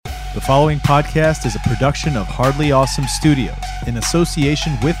The following podcast is a production of Hardly Awesome Studios in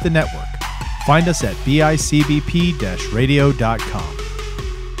association with the network. Find us at bicbp-radio.com.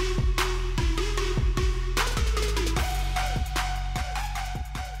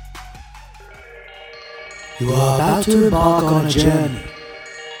 You are about to embark on a journey.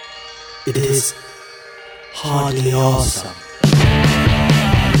 It is hardly awesome.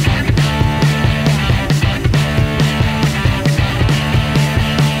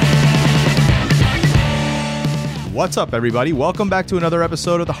 What's up, everybody? Welcome back to another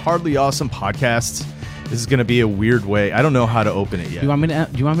episode of the Hardly Awesome podcast. This is going to be a weird way. I don't know how to open it yet. Do you want me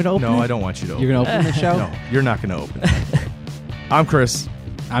to open it? No, I don't want you to open You're going to open the show? No, you're not going to open it. I'm Chris.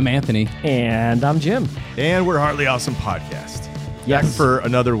 I'm Anthony. And I'm Jim. And we're Hardly Awesome podcast. Yes. Back for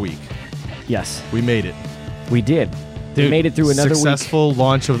another week. Yes. We made it. We did. We made it through another Successful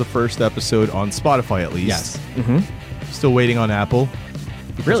launch of the first episode on Spotify, at least. Yes. Mm-hmm. Still waiting on Apple.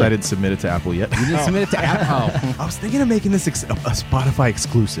 Because Really? I didn't submit it to Apple yet. You didn't submit it to Apple. I was thinking of making this a Spotify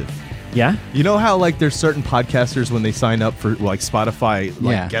exclusive. Yeah? You know how like there's certain podcasters when they sign up for like Spotify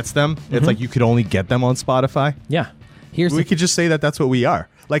Yeah. gets them? It's like you could only get them on Spotify. Yeah. We could just say that that's what we are.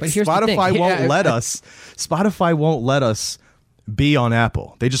 Like But here's the thing. Spotify won't Yeah, let us. Spotify won't let us be on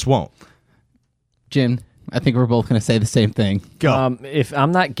Apple. They just won't. Jim, I think we're both going to say the same thing. Go. If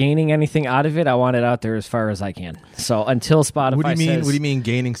I'm not gaining anything out of it, I want it out there as far as I can. So until Spotify what do you mean? says... What do you mean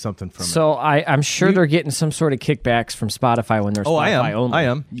gaining something from it? So I'm sure they're getting some sort of kickbacks from Spotify when they're Spotify I am. only. I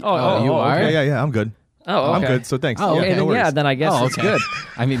am. Oh, you are? Okay, yeah. I'm good. Oh, okay. I'm good. So thanks. Oh, Okay, okay. then, worries. then I guess it's okay. good.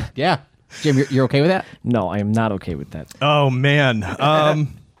 I mean, yeah. Jim, you're okay with that? No, I am not okay with that. Oh man.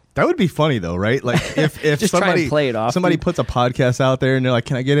 That would be funny though, right? Like if Just try and somebody play it off, somebody dude. puts a podcast out there and they're like,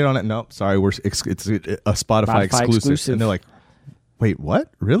 "Can I get it on it?" No, sorry, it's a Spotify exclusive. And they're like, "Wait, what?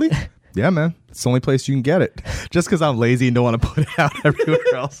 Really?" Yeah, man, it's the only place you can get it. Just because I'm lazy and don't want to put it out everywhere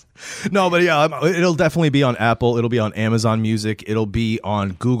else. No, but yeah, it'll definitely be on Apple. It'll be on Amazon Music. It'll be on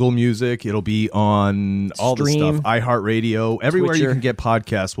Google Music. It'll be on all the Stream. stuff. iHeartRadio. Everywhere you Twitcher. can get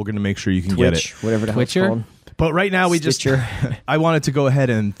podcasts, we're going to make sure you can get it. Twitch, whatever the hell it's Twitcher? called. But right now, Stitcher. I wanted to go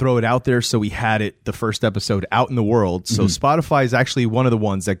ahead and throw it out there so we had it, the first episode, out in the world. So Spotify is actually one of the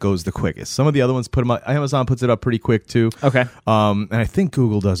ones that goes the quickest. Some of the other ones put them up. Amazon puts it up pretty quick too. Okay. And I think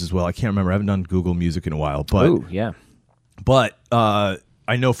Google does as well. I can't remember. I haven't done Google Music in a while. But Ooh, yeah. I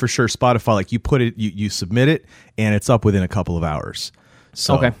know for sure Spotify, like you put it, you submit it, and it's up within a couple of hours.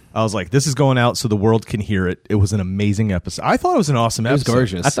 So Okay. I was like, this is going out so the world can hear it. It was an amazing episode. I thought it was an awesome It was episode.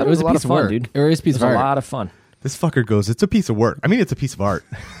 gorgeous. I thought it was a lot piece of fun, work. dude. It was a piece It of was a art. lot of fun. This fucker goes, it's a piece of work. I mean, it's a piece of art.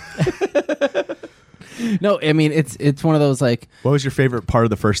 No, I mean, it's one of those, like, What was your favorite part of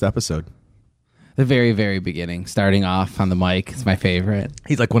the first episode? the very, very beginning, starting off on the mic is my favorite.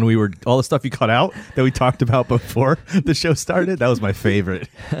 He's like, when we were, all the stuff you cut out that we talked about before the show started, that was my favorite.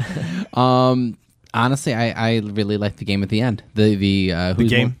 Honestly, I really like the game at the end. The who's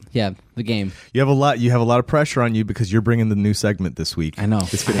game? Yeah, the game. You have a lot of pressure on you because you're bringing the new segment this week. I know.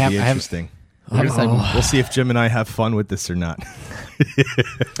 It's going I to be have- interesting. I have a segment. We'll see if Jim and I have fun with this or not.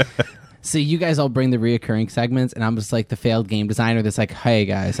 See, you guys all bring the reoccurring segments, and I'm just like the failed game designer that's like, hey,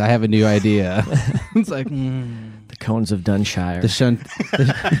 guys, I have a new idea. It's like, The Cones of Dunshire. the shunt.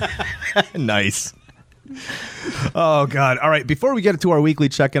 Nice. Oh, God. All right. Before we get to our weekly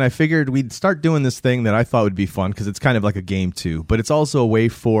check-in, I figured we'd start doing this thing that I thought would be fun because it's kind of like a game, too. But it's also a way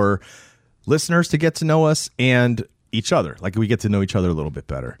for listeners to get to know us and each other. Like, we get to know each other a little bit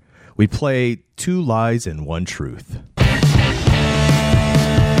better. We play 2 lies and 1 truth.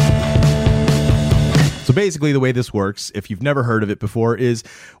 So basically, the way this works, if you've never heard of it before, is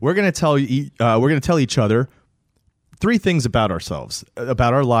we're going to tell each other 3 things about ourselves,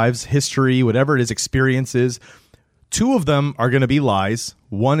 about our lives, history, whatever it is, experiences. 2 of them are going to be lies.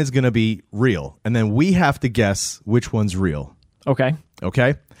 1 is going to be real, and then we have to guess which one's real. Okay.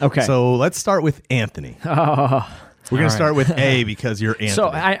 Okay. Okay. So let's start with Anthony. We're going to start with A because you're Anthony. So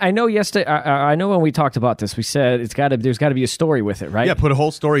I know yesterday. I know when we talked about this, we said there's got to be a story with it, right? yeah, put a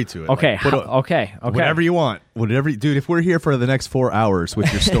whole story to it. Okay. Like, put Okay. Whatever you want. Dude, if we're here for the next 4 hours with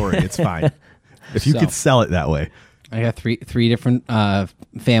your story, it's fine. If you So- could sell it that way. I got three different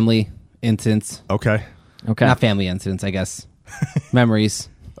family incidents. Okay. Okay. Not family incidents, I guess. Memories.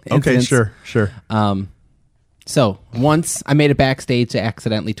 Okay, Incidents. sure. So once I made it backstage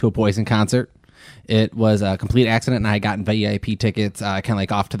accidentally to a Poison concert. It was a complete accident, and I had gotten VIP tickets kind of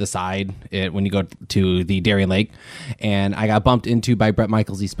like off to the side when you go to the Darien Lake, and I got bumped into by Bret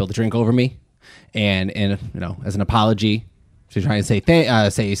Michaels. He spilled a drink over me, and as an apology, to try and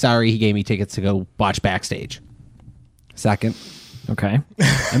say sorry, he gave me tickets to go watch backstage. Second, Okay.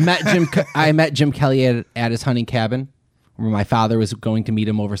 I met Jim Kelly at his hunting cabin. my father was going to meet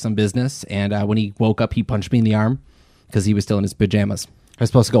him over some business, and when he woke up, he punched me in the arm because he was still in his pajamas. I was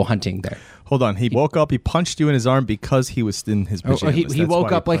supposed to go hunting there. Hold on. He woke up. He punched you in his arm because he was in his pajamas. He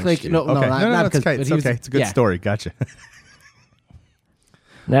woke up like no, okay. not because. It's okay. It's a good story. Gotcha.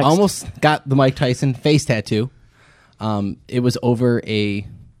 Next. Almost got the Mike Tyson face tattoo. It was over a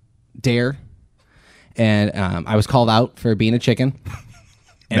dare, and I was called out for being a chicken.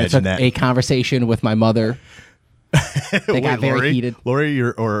 And it took a conversation with my mother. They got very heated. Lori,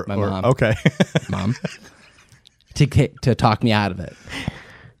 or my mom. Okay, mom, to talk me out of it.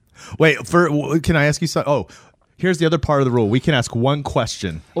 Wait, can I ask you something? Oh, here's the other part of the rule. We can ask one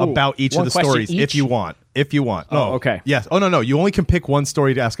question about each of the stories if you want. If you want. Oh, okay. Yes. Oh, no. You only can pick one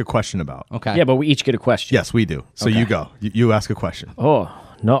story to ask a question about. Okay. Yeah, but we each get a question. Yes, we do. So you go. You ask a question. Oh,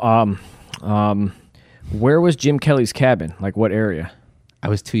 no. Where was Jim Kelly's cabin? Like what area? I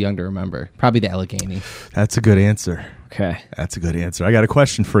was too young to remember. Probably the Allegheny. That's a good answer. Okay. That's a good answer. I got a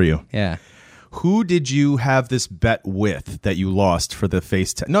question for you. Yeah. Who did you have this bet with that you lost for the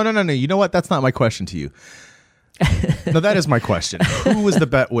face test? No. You know what? That's not my question to you. No, that is my question. Who was the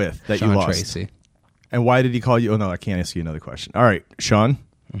bet with that Sean you lost? Tracy. And why did he call you? Oh, no, I can't ask you another question. All right, Sean.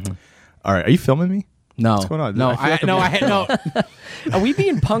 Mm-hmm. All right, are you filming me? No. What's going on? No, no. Are we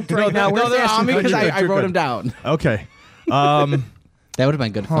being punked right now? No, they're on me because I wrote him down. Okay. That would have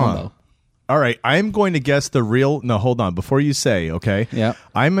been good fun, though. All right, I'm going to guess the real... No, hold on. Before you say, okay? Yeah.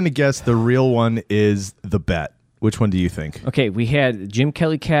 I'm going to guess the real one is the bet. Which one do you think? Okay, we had Jim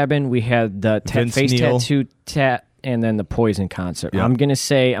Kelly cabin, we had the face Neal. tattoo and then the Poison concert. Yeah. I'm gonna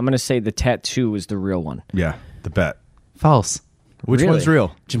say the tattoo is the real one. Yeah, the bet. False. Which Really? one's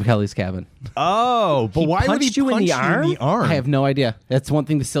real? Jim Kelly's cabin. Oh, but why would he punched you in punch the arm? you in the arm? I have no idea. That's one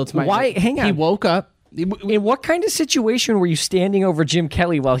thing that still to my... Why? Hang on. He woke up. In what kind of situation were you standing over Jim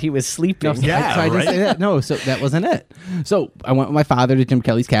Kelly while he was sleeping? Yeah, so I didn't say that. No, so that wasn't it. So I went with my father to Jim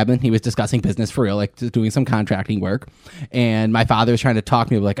Kelly's cabin. He was discussing business for real, like just doing some contracting work. And my father was trying to talk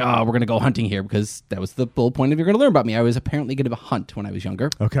me like, oh, we're going to go hunting here because that was the whole point of you're going to learn about me. I was apparently going to hunt when I was younger.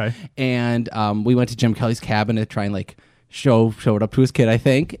 Okay. And we went to Jim Kelly's cabin to try and like showed up to his kid, I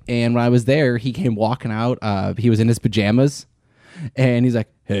think. And when I was there, he came walking out. He was in his pajamas. And he's like,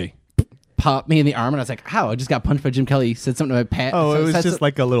 hey. Popped me in the arm, and I was like, "How?" I just got punched by Jim Kelly. He said something to my pat. Oh, it was just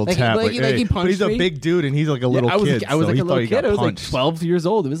like a little tap. Like he punched but he's a me. big dude, and he's like a little kid. I was so like he a thought little he kid. got I was like punched. 12 years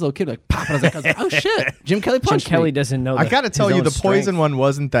old. It was a little kid. Like, pop. And I was like, oh, shit. Jim Kelly Jim punched Kelly me. doesn't know. I got to tell you, the poison strength. one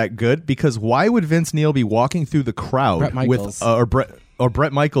wasn't that good because why would Vince Neil be walking through the crowd Bret with Michaels. or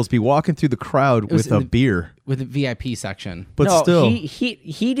Brett Michaels be walking through the crowd with a beer? With the VIP section. But no, still,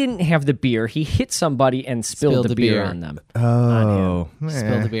 he didn't have the beer. He hit somebody and spilled the beer on them. oh,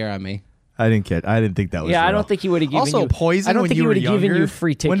 Spilled the beer on me. I didn't think that was. Yeah, real. I don't think he would have given you. Also, Poison. I don't when think you he were would have given younger? you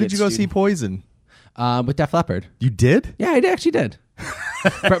free tickets. When did you go see dude. Poison? With Def Leppard. You did? Yeah, I actually did.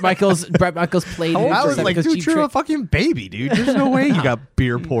 Brett Michaels played. How old I was was that? like, dude, you're a fucking baby, dude. There's no way you got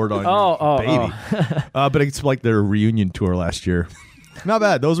beer poured on you, baby. But it's like their reunion tour last year. Not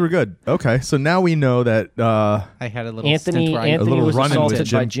bad. Those were good. Okay, so now we know that I had a little Anthony stint where I- a little was run-in with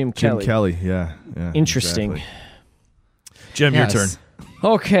assaulted by Jim Kelly. Jim Kelly, yeah. Interesting. Exactly. Jim, Yes. your turn.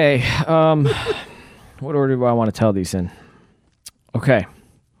 Okay. What order do I want to tell these in? Okay.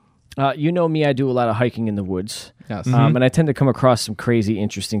 You know me, I do a lot of hiking in the woods. Yes. And I tend to come across some crazy,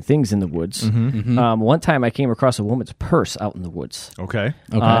 interesting things in the woods. One time I came across a woman's purse out in the woods. Okay.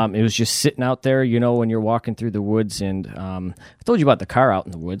 It was just sitting out there, you know, when you're walking through the woods. And I told you about the car out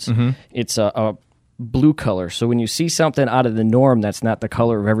in the woods. It's a blue color. So when you see something out of the norm that's not the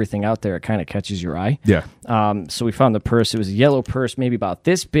color of everything out there, it kind of catches your eye. Yeah. So we found the purse. It was a yellow purse, maybe about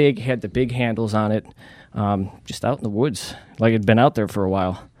this big, had the big handles on it, just out in the woods, like it'd been out there for a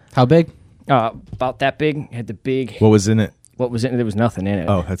while. How big? About that big, had the big... What was in it? What was in it? There was nothing in it.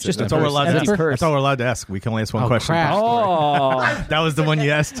 Oh, that's just it. That's all we're allowed to empty ask. purse. That's all we're allowed to ask. We can only ask one question. Crap. Oh, That was the one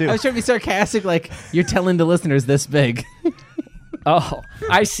you asked too. I was trying to be sarcastic, like you're telling the listeners this big. oh,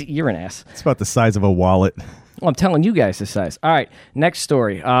 I see. You're an ass. It's about the size of a wallet. Well, I'm telling you guys the size. All right, next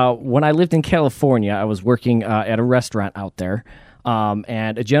story. When I lived in California, I was working at a restaurant out there,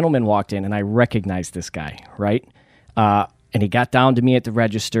 and a gentleman walked in, and I recognized this guy, right? And he got down to me at the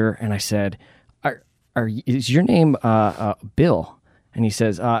register, and I said, is your name Bill? And he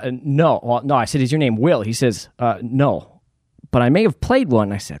says, no. Well, no, I said, is your name Will? He says, no. But I may have played one.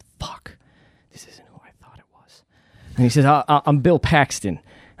 And I said, fuck, this isn't who I thought it was. And he says, I'm Bill Paxton.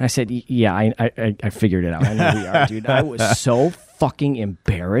 And I said, yeah, I figured it out. I know we are, dude. I was so fucking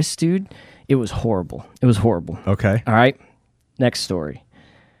embarrassed, dude. It was horrible. It was horrible. Okay. All right, next story.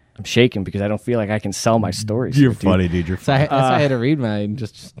 I'm shaking because I don't feel like I can sell my stories. You're here, dude. funny, dude. You're So funny. that's why I had to read mine.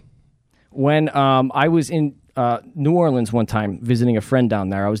 Just When I was in New Orleans one time visiting a friend down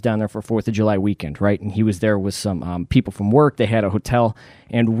there. I was down there for 4th of July weekend, right? And he was there with some people from work. They had a hotel,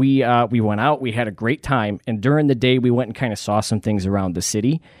 and we went out. We had a great time, and during the day, we went and kind of saw some things around the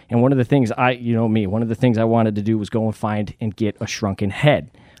city. And one of the things one of the things I wanted to do was go and find and get a shrunken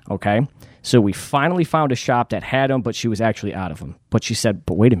head, okay? So we finally found a shop that had them, but she was actually out of them. But she said,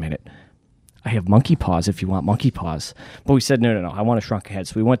 but wait a minute. I have monkey paws if you want monkey paws. But we said, no, I want a shrunken head.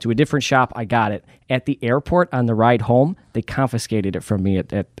 So we went to a different shop. I got it. At the airport on the ride home, they confiscated it from me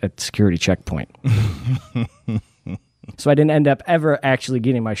at security checkpoint. So I didn't end up ever actually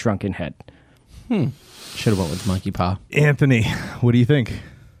getting my shrunken head. Should have went with monkey paw. Anthony, what do you think?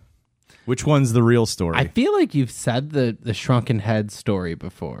 Which one's the real story? I feel like you've said the shrunken head story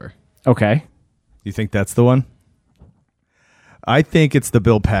before. Okay. You think that's the one? I think it's the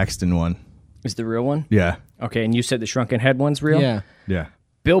Bill Paxton one. Is the real one? Yeah. Okay, and you said the shrunken head one's real? Yeah. Yeah.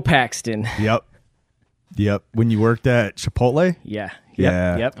 Bill Paxton. Yep. When you worked at Chipotle? Yeah.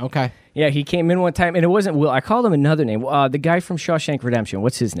 Yeah. Yep. Okay. Yeah, he came in one time, and it wasn't Will. I called him another name. The guy from Shawshank Redemption.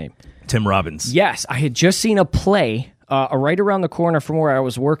 What's his name? Tim Robbins. Yes, I had just seen a play right around the corner from where I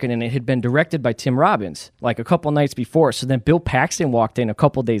was working, and it had been directed by Tim Robbins like a couple nights before. So then Bill Paxton walked in a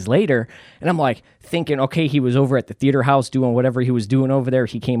couple days later, and I'm like thinking, okay, he was over at the theater house doing whatever he was doing over there.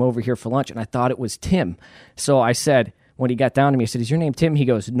 He came over here for lunch, and I thought it was Tim. So I said, when he got down to me, I said, is your name Tim? He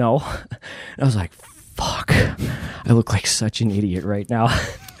goes, no. And I was like, fuck, I look like such an idiot right now.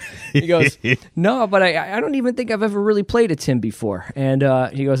 He goes, no, but I don't even think I've ever really played a Tim before. And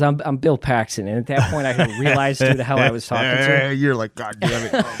he goes, I'm Bill Paxton. And at that point, I had realized who the hell I was talking to. You're like, God damn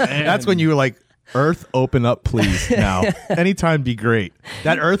it. That's when you were like, Earth, open up, please. Now, anytime be great.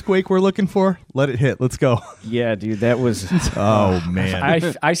 That earthquake we're looking for, let it hit. Let's go. Yeah, dude, that was... Oh,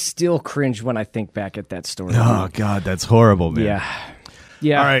 man. I still cringe when I think back at that story. Oh, God, that's horrible, man.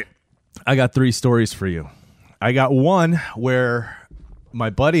 Yeah. All right. I got 3 stories for you. I got one where my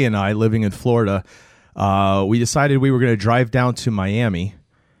buddy and I, living in Florida, we decided we were going to drive down to Miami.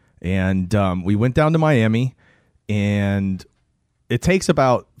 And we went down to Miami, and it takes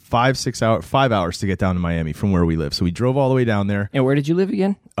about 5 hours to get down to Miami from where we live. So we drove all the way down there. And where did you live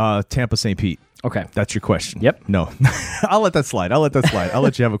again? Tampa, St. Pete. Okay. That's your question. Yep. No. I'll let that slide. I'll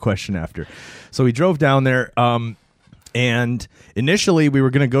let you have a question after. So we drove down there. And initially, we were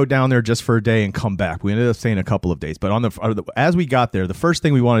going to go down there just for a day and come back. We ended up staying a couple of days. But as we got there, the first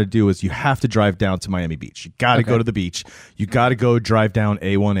thing we wanted to do is you have to drive down to Miami Beach. You got to go to the beach. You got to go drive down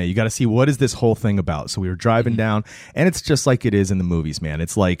A1A. You got to see what is this whole thing about. So we were driving down, and it's just like it is in the movies, man.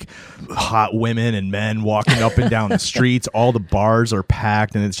 It's like hot women and men walking up and down the streets. All the bars are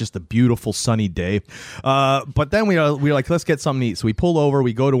packed, and it's just a beautiful sunny day. But then we were like, let's get something to eat. So we pull over.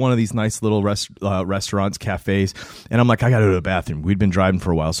 We go to one of these nice little restaurants, cafes, and I'm like, I got to go to the bathroom. We'd been driving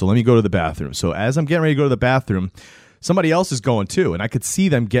for a while, so let me go to the bathroom. So as I'm getting ready to go to the bathroom, somebody else is going too, and I could see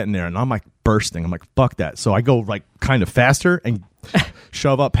them getting there, and I'm like bursting. I'm like, fuck that. So I go like kind of faster and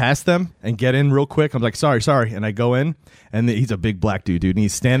shove up past them and get in real quick. I'm like, sorry. And I go in, and he's a big black dude, and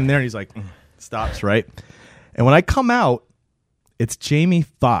he's standing there, and he's like, stops, right? And when I come out, it's Jamie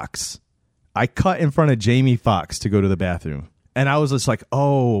Foxx. I cut in front of Jamie Foxx to go to the bathroom. And I was just like,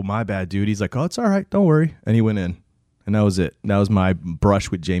 oh, my bad, dude. He's like, oh, it's all right. Don't worry. And he went in. And that was it. That was my brush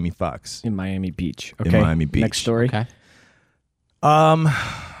with Jamie Foxx. In Miami Beach. Okay. In Miami Beach. Next story. Okay.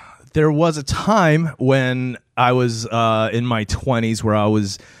 There was a time when I was in my 20s where I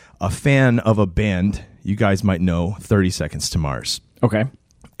was a fan of a band. You guys might know 30 Seconds to Mars. Okay.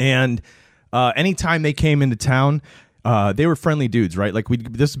 And anytime they came into town, they were friendly dudes, right? Like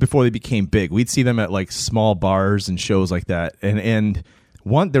this is before they became big. We'd see them at like small bars and shows like that. And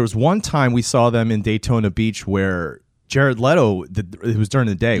there was one time we saw them in Daytona Beach where Jared Leto, it was during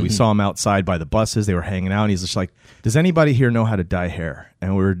the day. Mm-hmm. We saw him outside by the buses. They were hanging out, and he's just like, does anybody here know how to dye hair?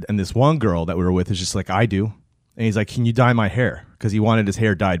 And this one girl that we were with is just like, I do. And he's like, can you dye my hair? Because he wanted his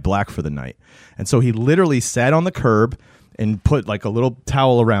hair dyed black for the night. And so he literally sat on the curb and put like a little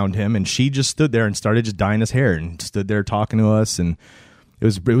towel around him, and she just stood there and started just dyeing his hair and stood there talking to us. And it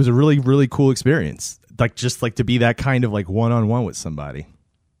was a really, really cool experience. Like just like to be that kind of like one-on-one with somebody.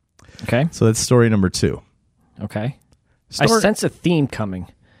 Okay. So that's story number 2. Okay. I sense a theme coming.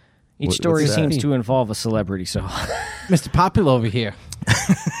 Each story what's that? seems to involve a celebrity, so... Mr. Popular over here.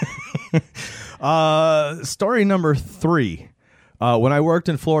 Story number 3. When I worked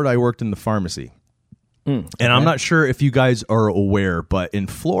in Florida, I worked in the pharmacy. And I'm not sure if you guys are aware, but in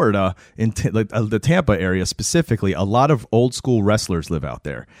Florida, in the Tampa area specifically, a lot of old school wrestlers live out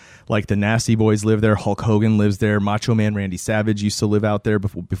there. Like the Nasty Boys live there, Hulk Hogan lives there, Macho Man Randy Savage used to live out there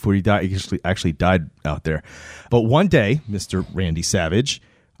before he died. He actually died out there. But one day, Mr. Randy Savage,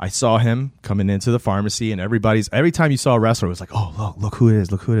 I saw him coming into the pharmacy, and every time you saw a wrestler, it was like, oh, look who it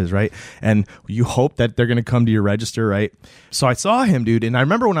is, right? And you hope that they're going to come to your register, right? So I saw him, dude, and I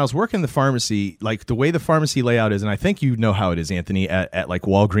remember when I was working in the pharmacy, like the way the pharmacy layout is, and I think you know how it is, Anthony, at like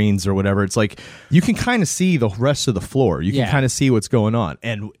Walgreens or whatever, it's like you can kind of see the rest of the floor. You can kind of see what's going on.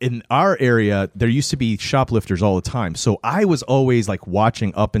 And in our area, there used to be shoplifters all the time. So I was always like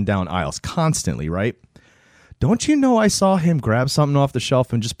watching up and down aisles constantly, right? Don't you know I saw him grab something off the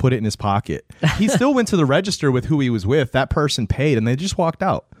shelf and just put it in his pocket? He still went to the register with who he was with. That person paid, and they just walked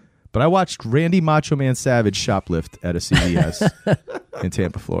out. But I watched Randy Macho Man Savage shoplift at a CVS in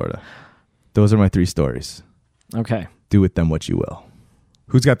Tampa, Florida. Those are my 3 stories. Okay. Do with them what you will.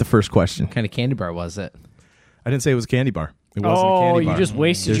 Who's got the first question? What kind of candy bar was it? I didn't say it was a candy bar. It wasn't a candy bar. You just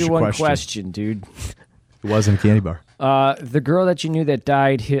wasted There's your one question, dude. It wasn't a candy bar. The girl that you knew that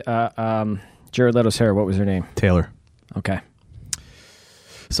died, Jared Leto's hair, what was her name? Taylor. Okay.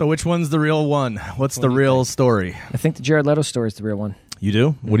 So which one's the real one? What's the real story? I think the Jared Leto story is the real one. You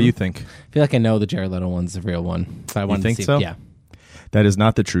do? What do you think? I feel like I know the Jared Leto one's the real one. So I wanted think to see. so? Yeah. That is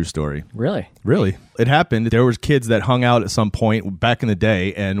not the true story. Really? Really. It happened. There was kids that hung out at some point back in the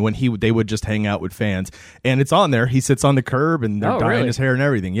day, and when they would just hang out with fans. And it's on there. He sits on the curb, and they're dyeing his hair and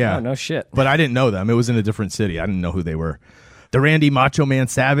everything. Yeah. Oh, no shit. But I didn't know them. It was in a different city. I didn't know who they were. The Randy Macho Man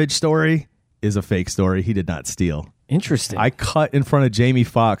Savage story is a fake story. He did not steal. Interesting. I cut in front of Jamie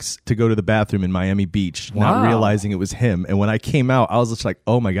Foxx to go to the bathroom in Miami Beach, not realizing it was him. And when I came out, I was just like,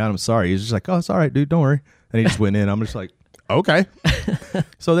 oh my God, I'm sorry. He was just like, oh, it's all right, dude. Don't worry. And he just went in. I'm just like, okay.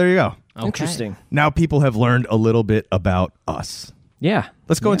 So there you go. Okay. Interesting. Now people have learned a little bit about us. Yeah.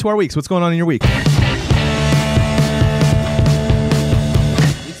 Let's go into our weeks. What's going on in your week?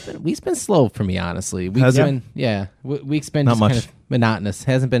 Week's been slow for me, honestly. Has it? Week's been Not just much. kind of monotonous.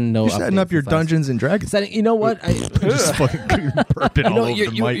 Hasn't been no. You're setting up your updates since last- Dungeons and Dragons. Setting, you know what? Just fucking burping all over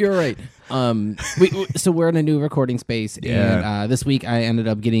the mic. You're right. So we're in a new recording space, and this week I ended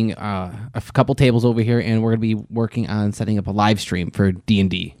up getting a couple tables over here, and we're gonna be working on setting up a live stream for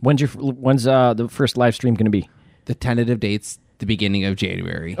D&D. When's the first live stream going to be? The tentative date's the beginning of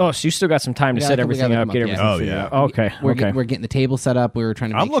January. Oh, so you still got some time to set everything up, get everything figured out. Okay. We're getting the table set up. We were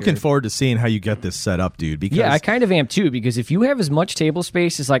trying to. I'm looking forward to seeing how you get this set up, dude. Because I kind of am too, because if you have as much table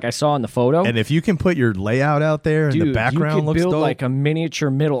space as like I saw in the photo, and if you can put your layout out there and the background looks build dope, like a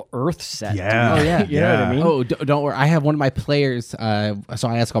miniature Middle Earth set. Yeah. Dude. You know what I mean? Oh, don't worry. I have one of my players. So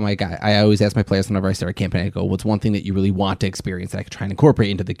I ask all my guys. I always ask my players whenever I start a campaign. I go, "What's one thing that you really want to experience that I could try and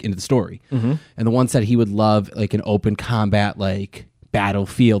incorporate into the story?" Mm-hmm. And the one said he would love like an open combat like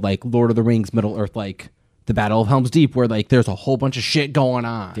battlefield, like Lord of the Rings, Middle Earth, like the Battle of Helm's Deep, where like there's a whole bunch of shit going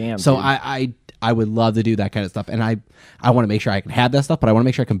on. Damn. So dude. I would love to do that kind of stuff, and I want to make sure I can have that stuff, but I want to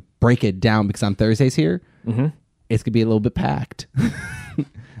make sure I can break it down because on Thursdays here, it's gonna be a little bit packed.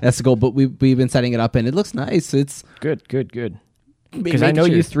 That's the goal. But we've been setting it up, and it looks nice. It's good. Because I know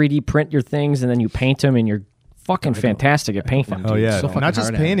you 3D print your things and then you paint them, and you're fucking fantastic at painting them. Oh yeah, So not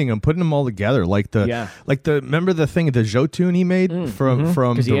just painting them, putting them all together, like the remember the thing, the Jotun he made from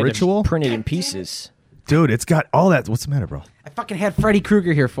the Ritual, printed in pieces. Dude, it's got all that. What's the matter, bro? I fucking had Freddy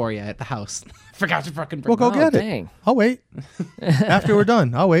Krueger here for you at the house. Forgot to fucking bring. Well, go get dang. it. I'll wait. After we're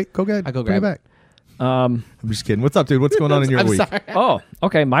done, I'll wait. Go get it. I'll go Bring grab it back. I'm just kidding. What's up, dude? What's going on in your week? Sorry. Oh,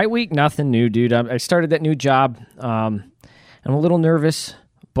 okay. My week, nothing new, dude. I started that new job. I'm a little nervous,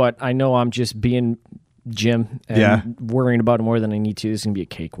 but I know I'm just being Jim and worrying about it more than I need to. This is gonna be a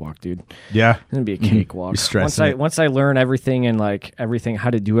cakewalk, dude. Yeah, it's gonna be a cakewalk. You're stressing once I learn everything and like everything,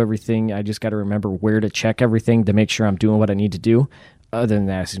 how to do everything, I just got to remember where to check everything to make sure I'm doing what I need to do. Other than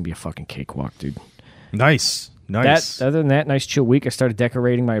that, it's gonna be a fucking cakewalk, dude. Nice. Other than that, nice chill week. I started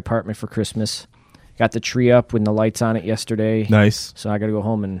decorating my apartment for Christmas. Got the tree up with the lights on it yesterday. Nice. So I got to go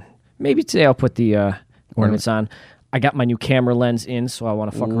home and maybe today I'll put the ornaments on. I got my new camera lens in, so I want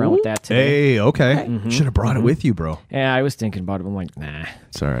to fuck around with that today. Hey, okay. Should have brought it with you, bro. Yeah, I was thinking about it. I'm like, nah.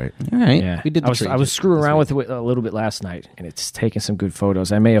 It's all right. All right. Yeah, We did. I was screwing around with it a little bit last night, and it's taking some good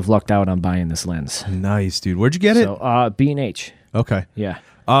photos. I may have lucked out on buying this lens. Nice, dude. Where'd you get it? So, B&H. Okay. Yeah.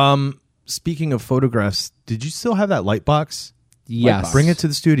 Speaking of photographs, did you still have that light box? Yes. Bring it to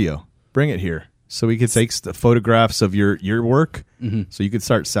the studio. Bring it here so we could take photographs of your work, so you could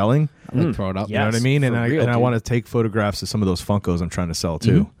start selling. I'm gonna throw it up. You know what I mean? And I want to take photographs of some of those Funkos I'm trying to sell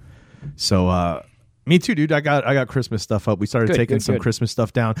too. So me too, dude. I got Christmas stuff up. We started taking some Christmas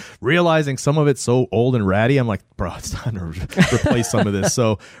stuff down, realizing some of it's so old and ratty. I'm like, bro, it's time to replace some of this.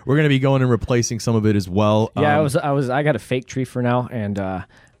 So we're gonna be going and replacing some of it as well. Yeah, I got a fake tree for now, and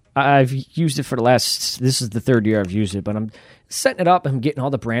I've used it for this is the third year I've used it, but I'm setting it up. I'm getting all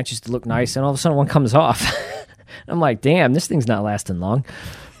the branches to look nice, and all of a sudden one comes off. I'm like, damn, this thing's not lasting long.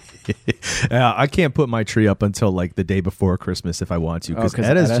 I can't put my tree up until like the day before Christmas if I want to, because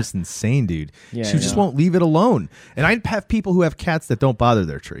Edda's just insane, dude. Yeah, she just won't leave it alone. And I have people who have cats that don't bother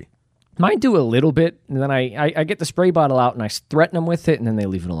their tree. Mine do a little bit, and then I get the spray bottle out and I threaten them with it, and then they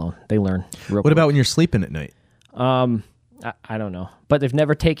leave it alone. They learn. What about when you're sleeping at night? I don't know, but they've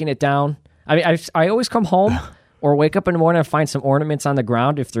never taken it down. I mean, I always come home or wake up in the morning and find some ornaments on the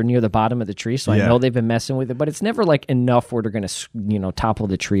ground if they're near the bottom of the tree, so I know they've been messing with it. But it's never like enough where they're going to topple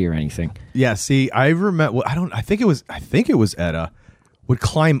the tree or anything. Yeah. See, I remember. Well, I think it was Edda would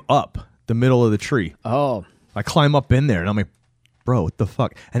climb up the middle of the tree. Oh, I climb up in there, and I'm like, bro, what the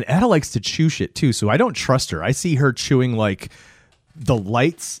fuck? And Edda likes to chew shit too, so I don't trust her. I see her chewing like the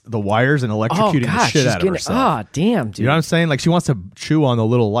lights, the wires, and electrocuting the shit out of herself. Ah, damn, dude. You know what I'm saying? Like, she wants to chew on the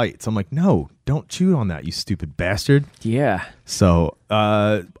little lights. I'm like, no, don't chew on that, you stupid bastard. Yeah. So,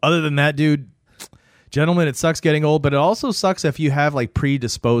 other than that, dude, gentlemen, it sucks getting old, but it also sucks if you have like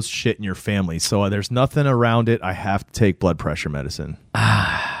predisposed shit in your family. So there's nothing around it. I have to take blood pressure medicine.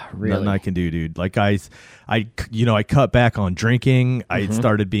 Really? Nothing I can do, dude. Like I cut back on drinking. I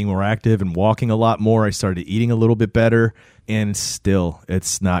started being more active and walking a lot more. I started eating a little bit better, and still,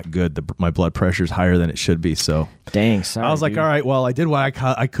 it's not good. My blood pressure's higher than it should be. So, dang, sorry, I was like, dude. all right, well, I did what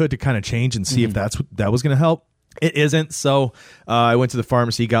I could to kind of change and see if that was going to help. It isn't. So I went to the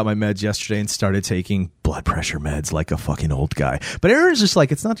pharmacy, got my meds yesterday, and started taking blood pressure meds like a fucking old guy. But Aaron's just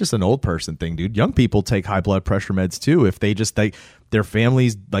like, it's not just an old person thing, dude. Young people take high blood pressure meds too. If their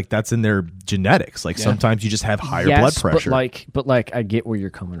families, like, that's in their genetics. Like, sometimes you just have higher blood pressure. But like, I get where you're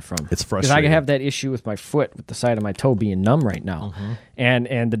coming from. It's frustrating. Because I have that issue with my foot, with the side of my toe being numb right now.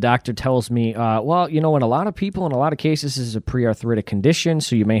 And the doctor tells me, well, in a lot of people, in a lot of cases, this is a pre-arthritic condition,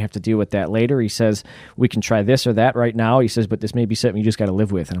 so you may have to deal with that later. He says, we can try this or that right now. He says, but this may be something you just got to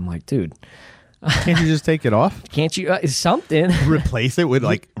live with. And I'm like, dude. Can't you just take it off? Can't you? Something. Replace it with,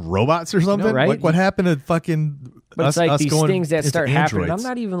 like, robots or something? right? Like, what happened to fucking... But it's like these things that start happening. Androids. I'm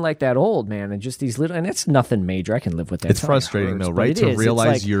not even like that old, man. And just these little, and it's nothing major. I can live with that. It's frustrating though, right? To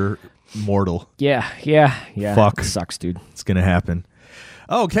realize you're mortal. Yeah. Fuck. It sucks, dude. It's gonna happen.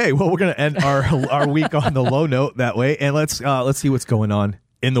 Okay, well, we're gonna end our week on the low note that way, and let's see what's going on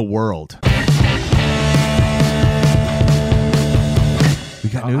in the world. We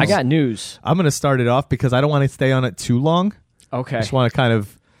got news. I got news. I'm gonna start it off because I don't want to stay on it too long. Okay. I just want to kind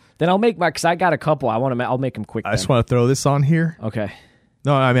of. Then I'll make because I got a couple. I'll make them quick. I just want to throw this on here. Okay.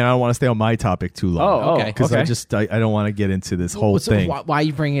 No, I mean, I don't want to stay on my topic too long. Oh, okay. Because I don't want to get into this whole thing. Why are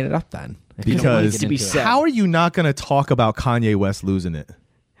you bringing it up then? Because to be said. How are you not going to talk about Kanye West losing it?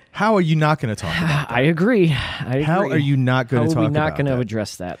 How are you not going to talk about that? I agree. How are you not going to talk about that? How are we not going to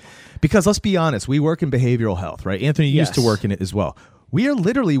address that? Because let's be honest, we work in behavioral health, right? Anthony used to work in it as well. We are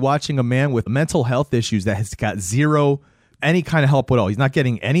literally watching a man with mental health issues that has got zero any kind of help at all. He's not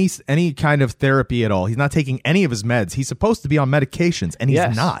getting any kind of therapy at all. He's not taking any of his meds. He's supposed to be on medications, and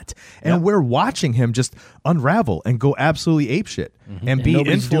he's not. And we're watching him just unravel and go absolutely apeshit and be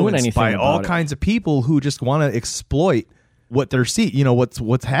influenced by all kinds of people who just want to exploit what they're seeing.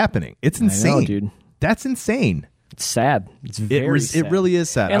 What's happening. It's insane, I know, dude. That's insane. It's sad. It's very sad. It really is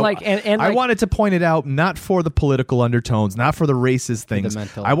sad. And I wanted to point it out, not for the political undertones, not for the racist things.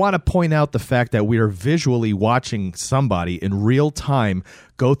 I want to point out the fact that we are visually watching somebody in real time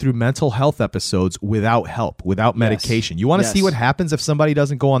go through mental health episodes without help, without medication. You want to see what happens if somebody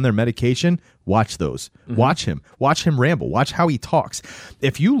doesn't go on their medication? Watch those. Watch him ramble. Watch how he talks.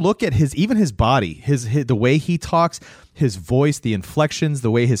 If you look at his body, the way he talks, his voice, the inflections,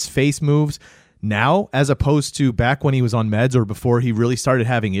 the way his face moves, now, as opposed to back when he was on meds or before he really started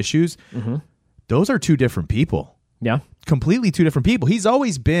having issues, those are two different people. Yeah. Completely two different people. He's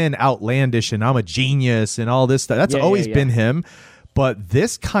always been outlandish and I'm a genius and all this stuff. That's always been him. But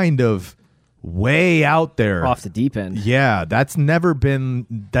this kind of way out there. Off the deep end. Yeah, that's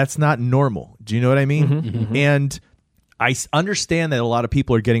not normal. Do you know what I mean? And I understand that a lot of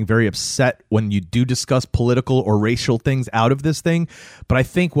people are getting very upset when you do discuss political or racial things out of this thing, but I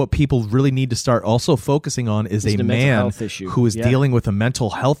think what people really need to start also focusing on is a man who is dealing with a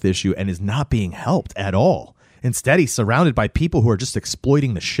mental health issue and is not being helped at all. Instead, he's surrounded by people who are just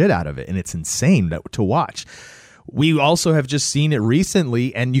exploiting the shit out of it, and it's insane to watch. We also have just seen it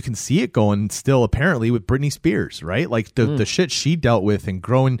recently, and you can see it going still apparently with Britney Spears, right? Like the shit she dealt with and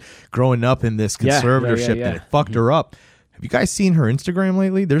growing up in this conservatorship that it fucked her up. Have you guys seen her Instagram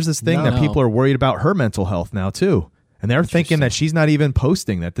lately? There's this thing that people are worried about her mental health now too. And they're thinking that she's not even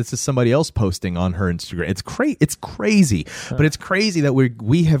posting, that this is somebody else posting on her Instagram. It's crazy. But it's crazy that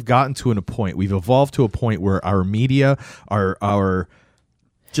we have gotten to a point. We've evolved to a point where our media, our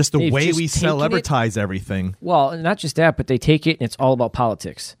just the way we celebritize everything. Well, not just that, but they take it and it's all about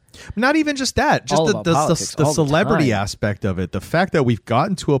politics. Not even just that, just the celebrity aspect of it. The fact that we've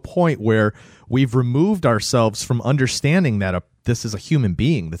gotten to a point where we've removed ourselves from understanding that this is a human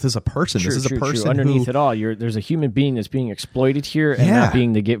being. This is a person. True, this is a person. Underneath it all, there's a human being that's being exploited here and not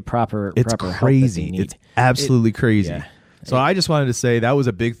being to get proper It's proper crazy. Help that they need. It's absolutely crazy. Yeah. So I just wanted to say that was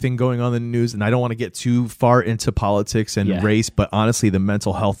a big thing going on in the news, and I don't want to get too far into politics and race, but honestly, the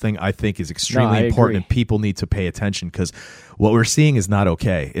mental health thing I think is extremely important, and people need to pay attention because what we're seeing is not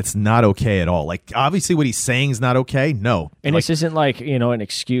okay. It's not okay at all. Like, obviously, what he's saying is not okay. No, and this isn't like an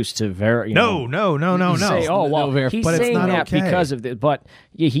excuse to No. Say, oh well, he's but saying it's not that okay. because of it. But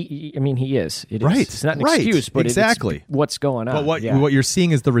he is. It right. is. It's not an excuse, but exactly. it's what's going on. But what you're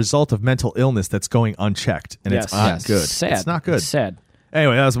seeing is the result of mental illness that's going unchecked, and it's not good. Sad. It's not good. It's sad.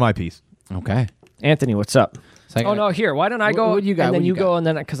 Anyway, that was my piece. Okay. Anthony, what's up? So no, here. Why don't I go? What you got? And then What you got? go, and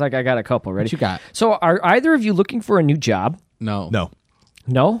then because I got a couple. Ready? What you got? So, are either of you looking for a new job? No. No.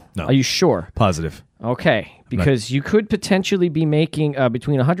 No. Are you sure? Positive. Okay, because you could potentially be making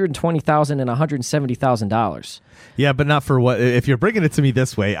between $120,000 and $170,000. Yeah, but not for what? If you're bringing it to me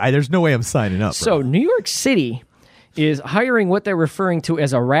this way, there's no way I'm signing up. Bro. So New York City is hiring what they're referring to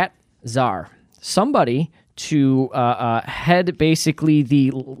as a rat czar, somebody to head basically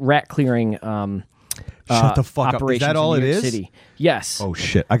the rat clearing. Shut the fuck up. Is that all it is? City. Yes. Oh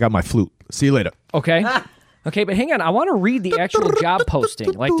shit! I got my flute. See you later. Okay. Okay, but hang on. I want to read the actual job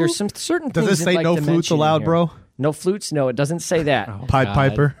posting. Like, there's some certain things. Does it say I'd no like to flutes mention allowed, here. bro? No flutes? No, it doesn't say that.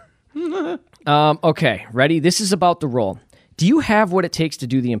 Piper. Okay, ready? This is about the role. Do you have what it takes to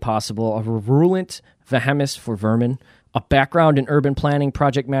do the impossible? A virulent vehemence for vermin, a background in urban planning,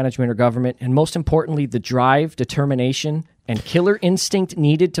 project management, or government, and most importantly, the drive, determination, and killer instinct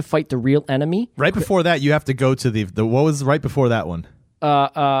needed to fight the real enemy? Right before that, you have to go to the what was right before that one?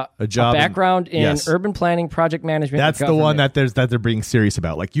 A job, a background in yes. urban planning, project management. That's the one that they're being serious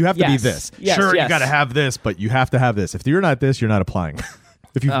about. Like, you have to be this. Yes, sure, yes. you got to have this, but you have to have this. If you're not this, you're not applying.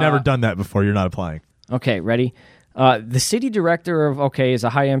 If you've never done that before, you're not applying. Okay, ready? The city director is a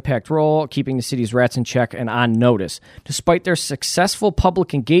high-impact role, keeping the city's rats in check and on notice. Despite their successful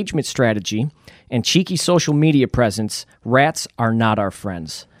public engagement strategy and cheeky social media presence, rats are not our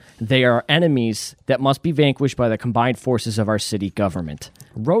friends. They are enemies that must be vanquished by the combined forces of our city government.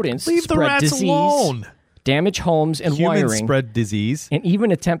 Rodents Leave the spread rats disease, alone. damage homes and Humans wiring, spread disease, and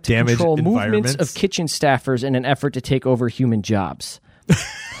even attempt to damage control movements environments. of kitchen staffers in an effort to take over human jobs.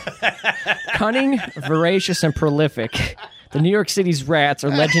 Cunning, voracious, and prolific, the New York City's rats are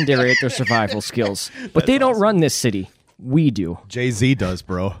legendary at their survival skills. But they don't run this city. We do. Jay-Z does,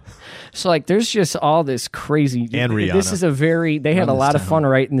 bro. So, like, there's just all this crazy... And Rihanna. This is they had a lot of fun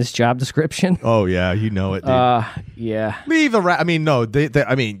writing this job description. Oh, yeah, you know it, dude. Yeah. Leave the rat. I mean, no.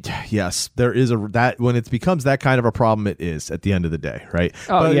 Yes, there is that when it becomes that kind of a problem. It is at the end of the day, right?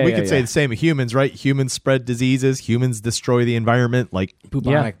 Oh, but we could say the same of humans, right? Humans spread diseases. Humans destroy the environment. Like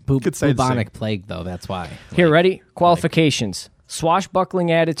bubonic plague, though. That's why. Here, ready? Qualifications: swashbuckling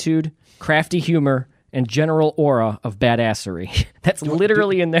attitude, crafty humor, and general aura of badassery. That's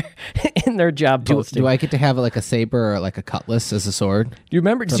literally in their job posting. Do I get to have like a saber or like a cutlass as a sword? Do you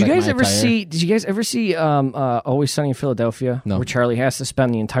remember? Did you guys ever see Always Sunny in Philadelphia? No. Where Charlie has to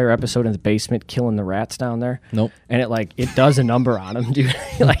spend the entire episode in the basement killing the rats down there. Nope. And it does a number on him, dude.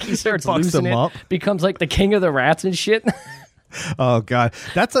 Like, he starts losing it, up. becomes like the king of the rats and shit. Oh god,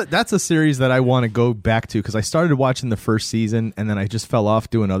 that's a series that I want to go back to because I started watching the first season and then I just fell off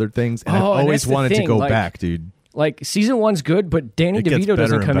doing other things and I've always wanted to go back, dude. Like, season 1's good, but Danny DeVito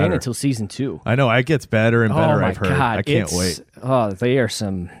doesn't come in until season 2. I know, it gets better and better. Oh my I've heard. God, I can't wait. Oh, they are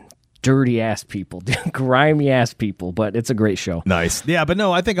some dirty ass people, grimy ass people, but it's a great show. Nice, yeah, but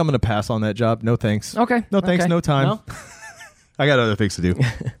no, I think I'm gonna pass on that job. No thanks. Okay, no thanks, no time. No? I got other things to do.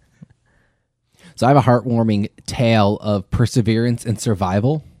 So I have a heartwarming tale of perseverance and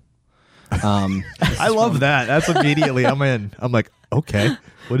survival. I love that. That's immediately I'm in. I'm like, okay,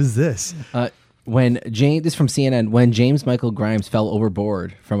 what is this? This is from CNN. When James Michael Grimes fell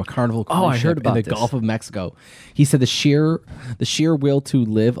overboard from a Carnival cruise ship in the Gulf of Mexico, he said the sheer will to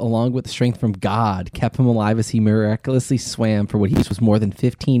live, along with the strength from God, kept him alive as he miraculously swam for what he was more than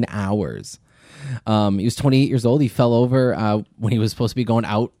 15 hours. He was 28 years old. He fell over when he was supposed to be going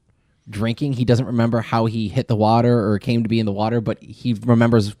out drinking. He doesn't remember how he hit the water or came to be in the water, but he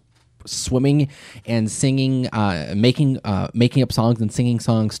remembers swimming and singing, making up songs and singing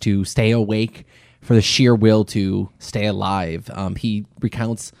songs to stay awake for the sheer will to stay alive. He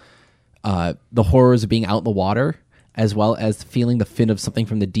recounts the horrors of being out in the water, as well as feeling the fin of something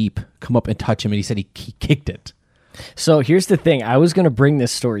from the deep come up and touch him, and he said he kicked it. So here's the thing. I was going to bring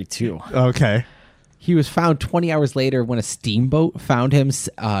this story too. Okay. He was found 20 hours later when a steamboat found him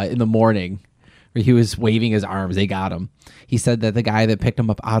in the morning, where he was waving his arms. They got him. He said that the guy that picked him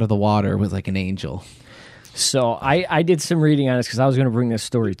up out of the water was like an angel. So I did some reading on this because I was going to bring this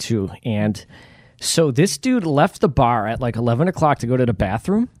story too. And so this dude left the bar at like 11 o'clock to go to the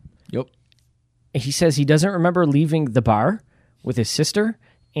bathroom. Yep. He says he doesn't remember leaving the bar with his sister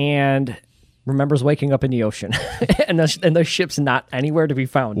and remembers waking up in the ocean. and the ship's not anywhere to be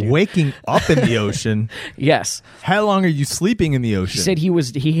found. Dude. Waking up in the ocean? Yes. How long are you sleeping in the ocean? He said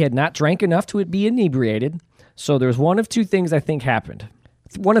he had not drank enough to be inebriated. So there's one of two things I think happened.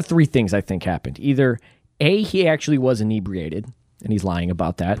 One of three things I think happened. Either A, he actually was inebriated, and he's lying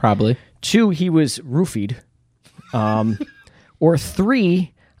about that. Probably. 2, he was roofied. Or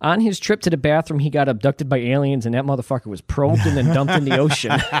 3, on his trip to the bathroom, he got abducted by aliens, and that motherfucker was probed and then dumped in the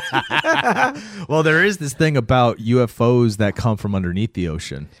ocean. Well, there is this thing about UFOs that come from underneath the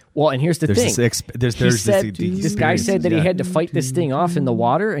ocean. Well, and here's the thing. This guy said that he had to fight this thing off in the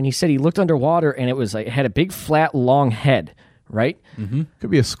water, and he said he looked underwater, and it had a big, flat, long head. Right? Mm-hmm. Could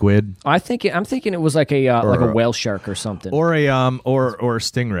be a squid. I'm thinking it was like a whale shark or something, or a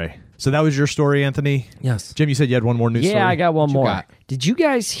stingray. So that was your story, Anthony? Yes. Jim, you said you had one more news story? Yeah, I got one more. Did you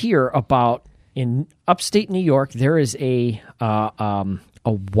guys hear about in upstate New York? There is a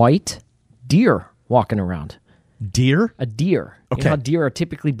white deer walking around. Deer? A deer. Okay. You know how deer are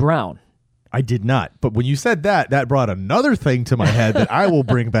typically brown. I did not. But when you said that brought another thing to my head that I will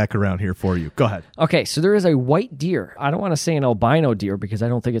bring back around here for you. Go ahead. Okay, so there is a white deer. I don't want to say an albino deer because I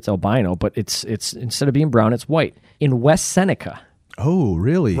don't think it's albino, but it's instead of being brown, it's white. In West Seneca. Oh,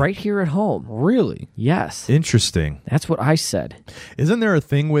 really? Right here at home. Really? Yes. Interesting. That's what I said. Isn't there a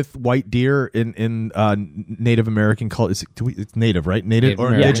thing with white deer in Native American culture? It's native, right? Native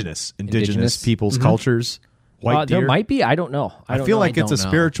or indigenous people's cultures? White deer? There might be. I don't know. I feel like it's a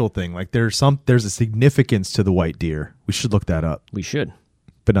spiritual thing. Like there's a significance to the white deer. We should look that up. We should.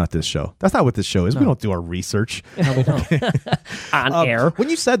 But not this show. That's not what this show is. No. We don't do our research. No, we don't. On air. When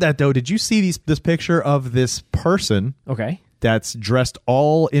you said that, though, did you see this picture of this person that's dressed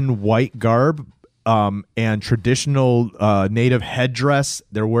all in white garb and traditional native headdress?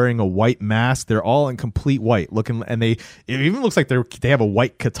 They're wearing a white mask. They're all in complete white looking, and it even looks like they have a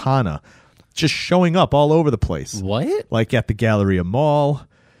white katana just showing up all over the place. What? Like at the Galleria Mall,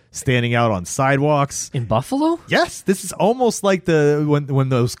 standing out on sidewalks. In Buffalo? Yes. This is almost like when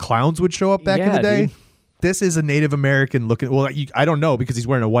those clowns would show up back in the day. Dude. This is a Native American looking. Well, I don't know because he's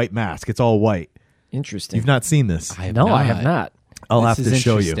wearing a white mask. It's all white. Interesting. You've not seen this? I have not. I'll have to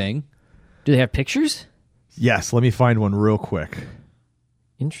show you. Do they have pictures? Yes. Let me find one real quick.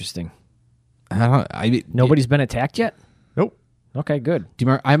 Interesting. Nobody's been attacked yet? Nope. Okay, good. Do you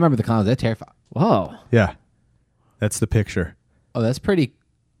remember? I remember the clowns. They're terrifying. Whoa. Yeah. That's the picture. Oh, that's pretty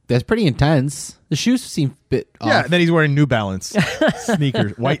intense. The shoes seem a bit off. Yeah, and then he's wearing New Balance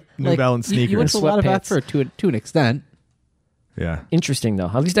sneakers, white New Balance sneakers. You went to a lot of effort to an extent. Yeah. Interesting, though.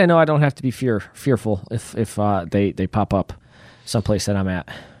 At least I know I don't have to be fearful if they pop up someplace that I'm at.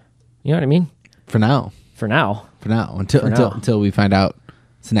 You know what I mean? For now. Until we find out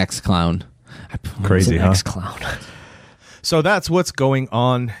it's the next clown. Crazy, huh? Next clown. So that's what's going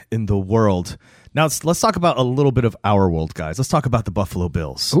on in the world. Now let's talk about a little bit of our world, guys. Let's talk about the Buffalo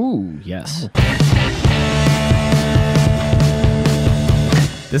Bills. Ooh, yes.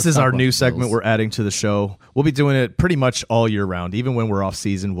 This is our new segment we're adding to the show. We'll be doing it pretty much all year round. Even when we're off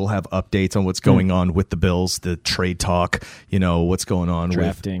season, we'll have updates on what's going on with the Bills, the trade talk, what's going on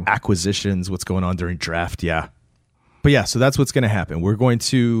drafting, with acquisitions, what's going on during draft. Yeah. But yeah, so that's what's going to happen. We're going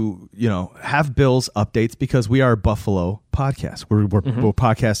to, have Bills updates because we are a Buffalo podcast. We're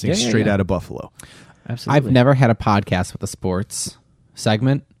podcasting straight out of Buffalo. Absolutely. I've never had a podcast with a sports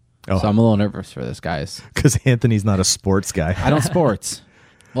segment, so I'm a little nervous for this, guys. Because Anthony's not a sports guy. I don't sports.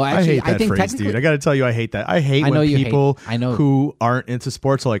 Well, actually, I hate that phrase, dude. I got to tell you, I hate that. I hate when people who aren't into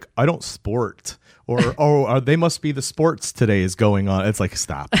sports are like, I don't sport. Or they must be the sports today is going on. It's like,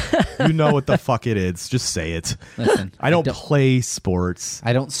 stop. You know what the fuck it is. Just say it. Listen, I don't play sports.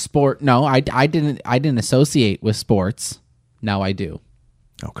 I don't sport. No, I didn't associate with sports. Now I do.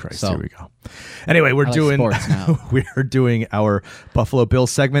 Oh Christ! Here we go. Anyway, we're doing our Buffalo Bills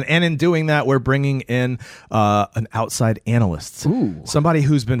segment, and in doing that, we're bringing in an outside analyst, somebody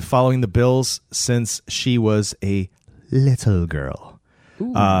who's been following the Bills since she was a little girl.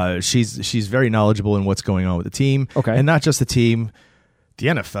 She's very knowledgeable in what's going on with the team, and not just the team, The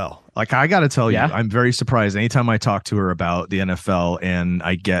NFL. Like, I got to tell you, Yeah? I'm very surprised anytime I talk to her about the NFL and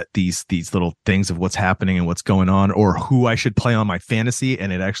I get these little things of what's happening and what's going on or who I should play on my fantasy,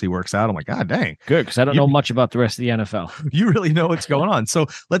 and it actually works out. I'm like, God dang. Good, because I don't know much about the rest of the NFL. You really know what's going on. So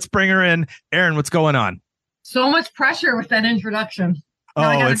let's bring her in. Erin, what's going on? So much pressure with that introduction. Now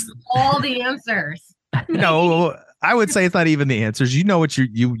I gotta It's know all the answers. no. I would say it's not even the answers. You know what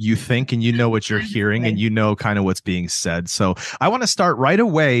you think, and you know what you're hearing, and you know kind of what's being said. So I want to start right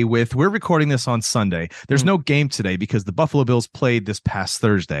away with, we're recording this on Sunday. There's no game today because the Buffalo Bills played this past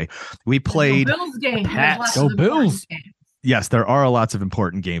Thursday. We played No Bills game. Pats. There's lots Go of Bills. important games. Yes, there are lots of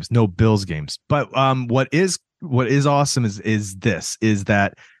important games. No Bills games. But what is awesome is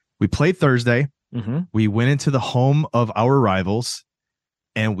that we played Thursday. Mm-hmm. We went into the home of our rivals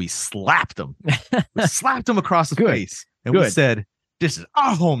and we slapped them. We slapped them across the face. And we said, this is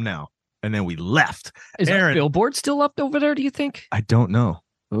our home now. And then we left. Is Erin, that billboard still up over there, do you think? I don't know.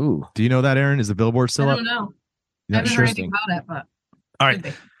 Ooh. Do you know that, Erin? Is the billboard still I up? don't know. You're I not haven't sure? heard anything about it, but All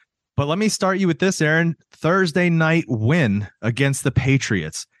right. But let me start you with this, Erin. Thursday night win against the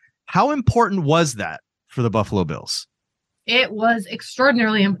Patriots. How important was that for the Buffalo Bills? it was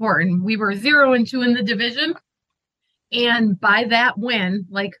extraordinarily important. We were 0-2 in the division. And by that win,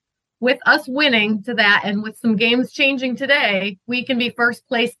 like with us winning to that and with some games changing today, we can be first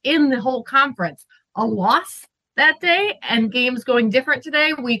place in the whole conference. A loss that day and games going different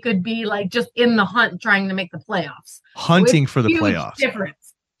today, we could be like just in the hunt trying to make the playoffs. Hunting for the playoffs.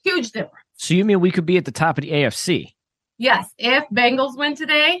 Huge difference. So you mean we could be at the top of the AFC? Yes. If Bengals win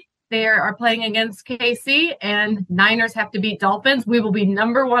today, they are playing against KC and Niners have to beat Dolphins. We will be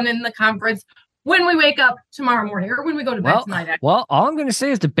number one in the conference when we wake up tomorrow morning or when we go to bed tonight. Actually. Well, all I'm going to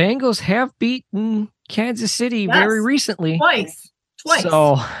say is the Bengals have beaten Kansas City very recently. Twice.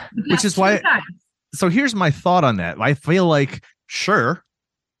 So, which is why. So here's my thought on that. I feel like, sure.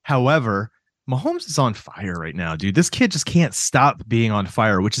 However, Mahomes is on fire right now, dude. This kid just can't stop being on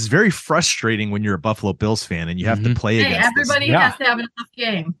fire, which is very frustrating when you're a Buffalo Bills fan and you have to play against everybody has to have an off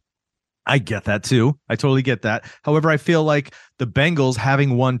game. I get that too. I totally get that. However, I feel like the Bengals,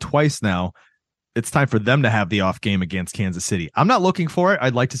 having won twice now, it's time for them to have the off game against Kansas City. I'm not looking for it.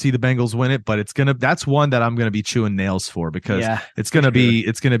 I'd like to see the Bengals win it, but that's one that I'm going to be chewing nails for because it's going to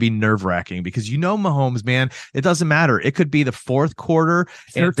be nerve-wracking because Mahomes, man, it doesn't matter. It could be the fourth quarter.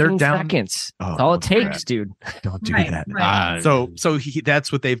 13 they're down seconds. That's all it takes, dude. Don't do that. Right. So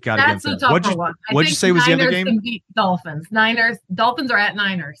that's what they've got against them. What'd you say was the other game? Can beat Dolphins. Dolphins are at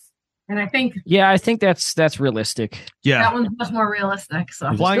Niners. And I think that's realistic. Yeah, that one's much more realistic. So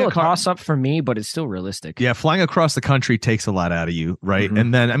it's still a toss up for me, but it's still realistic. Yeah, flying across the country takes a lot out of you, right? Mm-hmm.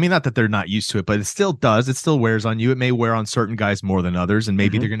 And then, I mean, not that they're not used to it, but it still does. It still wears on you. It may wear on certain guys more than others, and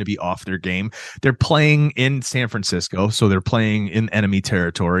maybe they're going to be off their game. They're playing in San Francisco, so they're playing in enemy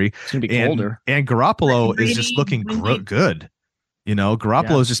territory. It's going to be colder. And Garoppolo is just looking good.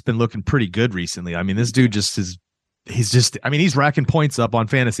 Garoppolo's just been looking pretty good recently. I mean, this dude just is. He's racking points up on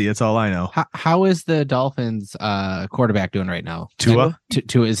fantasy. That's all I know. How is the Dolphins quarterback doing right now? Tua?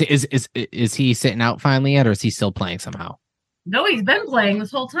 Tua is he sitting out finally yet, or is he still playing somehow? No, he's been playing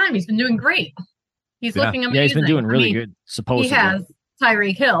this whole time. He's been doing great. He's looking amazing. Yeah, he's been doing really good, supposedly. He has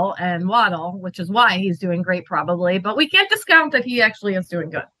Tyreek Hill and Waddle, which is why he's doing great probably, but we can't discount that he actually is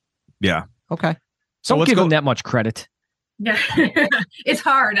doing good. Yeah. Okay. So don't give him that much credit. Yeah. It's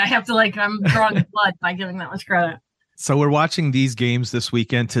hard. I have to I'm drawing blood by giving that much credit. So we're watching these games this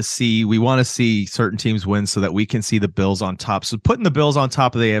weekend we want to see certain teams win so that we can see the Bills on top. So putting the Bills on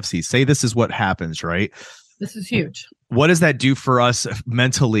top of the AFC, say this is what happens, right? This is huge. What does that do for us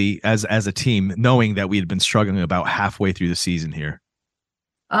mentally as a team, knowing that we had been struggling about halfway through the season here?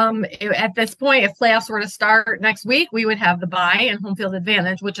 At this point, if playoffs were to start next week, we would have the bye and home field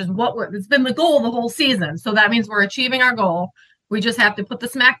advantage, which is it's been the goal the whole season. So that means we're achieving our goal. We just have to put the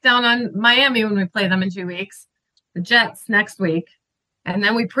smackdown on Miami when we play them in 2 weeks. The Jets next week, and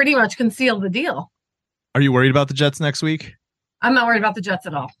then we pretty much can seal the deal. Are you worried about the Jets next week? I'm not worried about the Jets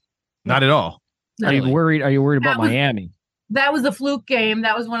at all. Not at all. Are you worried about Miami? That was a fluke game.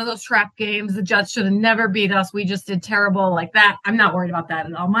 That was one of those trap games. The Jets should have never beat us. We just did terrible like that. I'm not worried about that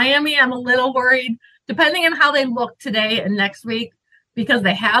at all. Miami, I'm a little worried, depending on how they look today and next week, because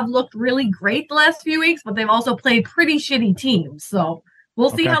they have looked really great the last few weeks, but they've also played pretty shitty teams. So we'll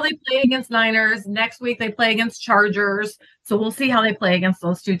see how they play against Niners. Next week, they play against Chargers. So we'll see how they play against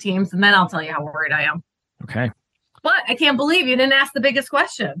those two teams. And then I'll tell you how worried I am. Okay. But I can't believe you didn't ask the biggest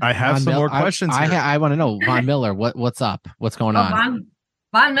question. I have some more questions. I want to know, Von Miller, what's up? What's going on?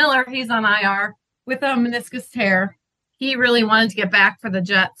 Von Miller, he's on IR with a meniscus tear. he really wanted to get back for the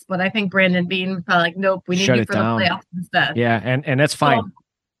Jets, but I think Brandon Beane was probably like, nope, we need you for the playoffs instead. Yeah, and that's fine. So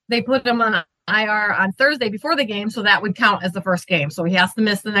they put him on IR on Thursday before the game, so that would count as the first game. So he has to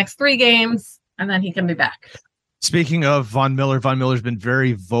miss the next 3 games, and then he can be back. Speaking of Von Miller's been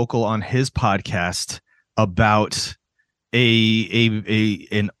very vocal on his podcast about a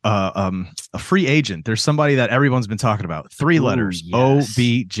free agent. There's somebody that everyone's been talking about. 3 letters. Yes.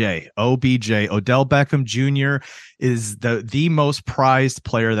 OBJ. Odell Beckham Jr. is the most prized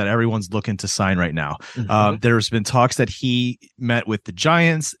player that everyone's looking to sign right now. Mm-hmm. There's been talks that he met with the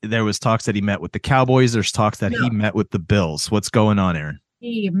Giants. There was talks that he met with the Cowboys. There's talks that he met with the Bills. What's going on, Aaron?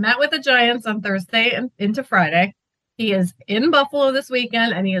 He met with the Giants on Thursday and into Friday. He is in Buffalo this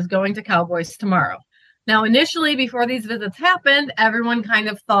weekend, and he is going to Cowboys tomorrow. Now, initially, before these visits happened, everyone kind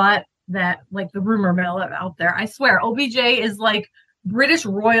of thought that, like the rumor mill out there, I swear, OBJ is like British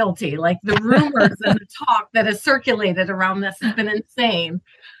royalty. Like the rumors and the talk that has circulated around this has been insane.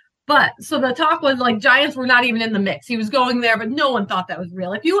 But so the talk was like Giants were not even in the mix. He was going there, but no one thought that was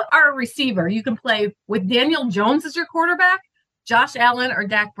real. If you are a receiver, you can play with Daniel Jones as your quarterback, Josh Allen, or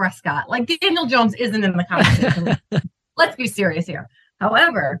Dak Prescott. Like Daniel Jones isn't in the conversation. Let's be serious here.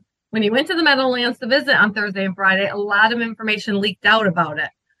 However, when he went to the Meadowlands to visit on Thursday and Friday, a lot of information leaked out about it.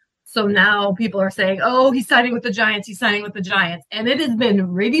 So now people are saying, oh, he's signing with the Giants. He's signing with the Giants. And it has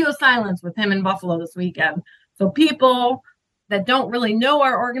been radio silence with him in Buffalo this weekend. So people that don't really know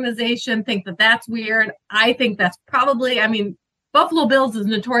our organization think that that's weird. I think that's probably, Buffalo Bills is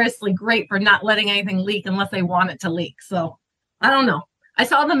notoriously great for not letting anything leak unless they want it to leak. So I don't know. I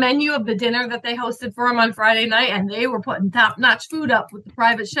saw the menu of the dinner that they hosted for him on Friday night, and they were putting top-notch food up with the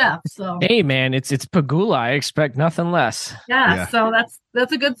private chef. So hey, man, it's Pagula. I expect nothing less. Yeah, so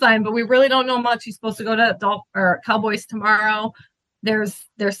that's a good sign. But we really don't know much. He's supposed to go to Cowboys tomorrow. They're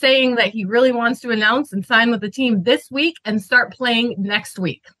saying that he really wants to announce and sign with the team this week and start playing next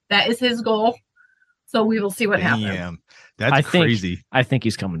week. That is his goal. So we will see what happens. That's crazy. I think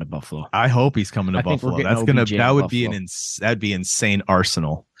he's coming to Buffalo. I hope he's coming to Buffalo. That'd be insane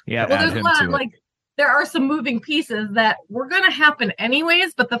arsenal. Yeah. Well, there's a lot, there are some moving pieces that were going to happen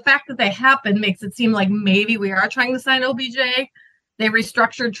anyways, but the fact that they happen makes it seem like maybe we are trying to sign OBJ. They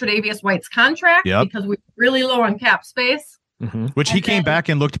restructured Tre'Davious White's contract because we're really low on cap space. Mm-hmm. Which he came back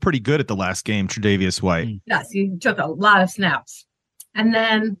and looked pretty good at the last game, Tre'Davious White. Yes, he took a lot of snaps. And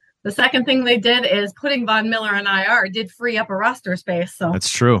then the second thing they did is putting Von Miller on IR did free up a roster space. So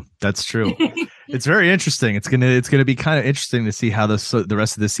that's true. It's very interesting. It's gonna be kind of interesting to see how the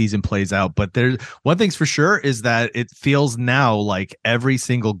rest of the season plays out. But there's one thing's for sure is that it feels now like every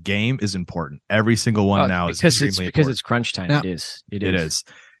single game is important. Every single one now is extremely important. Because it's crunch time. Now, it is.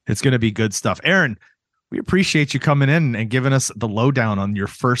 It's gonna be good stuff. Aaron, we appreciate you coming in and giving us the lowdown on your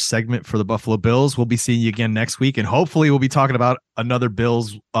first segment for the Buffalo Bills. We'll be seeing you again next week, and hopefully we'll be talking about another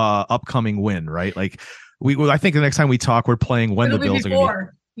Bills upcoming win, right? Like I think the next time we talk, we're playing when the Bills are going to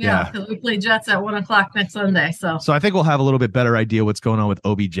be. Yeah, because we play Jets at 1:00 next Sunday. So I think we'll have a little bit better idea what's going on with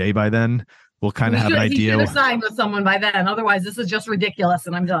OBJ by then. We'll kind of have an idea. He should have signed with someone by then. Otherwise, this is just ridiculous,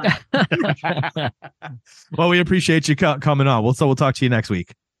 and I'm done. Well, we appreciate you coming on. We'll talk to you next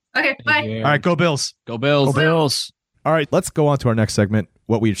week. Okay, bye. All right, go Bills. Go Bills. Go Bills. All right, let's go on to our next segment.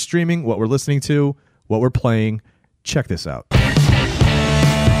 What we're streaming, what we're listening to, what we're playing. Check this out.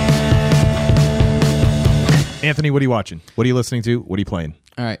 Anthony, what are you watching? What are you listening to? What are you playing?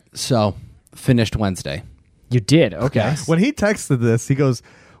 All right, so finished Wednesday. You did? Okay. When he texted this, he goes,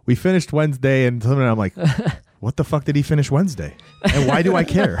 we finished Wednesday, and I'm like, what the fuck did he finish Wednesday? And why do I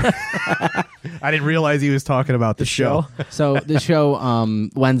care? I didn't realize he was talking about the show. So the show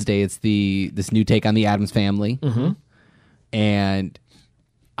Wednesday, it's this new take on the Addams Family, and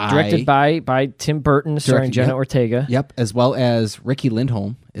directed by Tim Burton, starring Jenna Ortega. Yep, as well as Ricky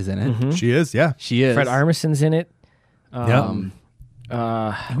Lindholm is in it. Mm-hmm. She is, yeah, she is. Fred Armisen's in it.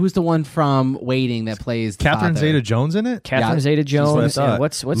 Who's the one from Waiting that plays Catherine Zeta-Jones in it? Catherine Zeta-Jones.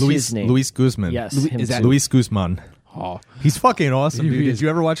 What's his name? Luis Guzman. Yes, Luis Guzman. Oh, he's fucking awesome, dude. Did you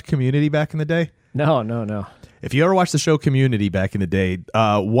ever watch Community back in the day? No. If you ever watched the show Community back in the day,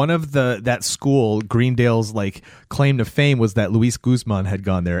 one of that school, Greendale's claim to fame was that Luis Guzman had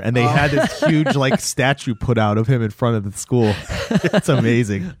gone there, and they had this huge statue put out of him in front of the school. It's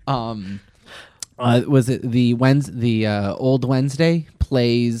amazing. Was it the old Wednesday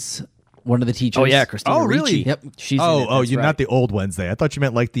plays one of the teachers? Oh yeah, Christina Really? Ricci. Yep. She's you're not the old Wednesday. I thought you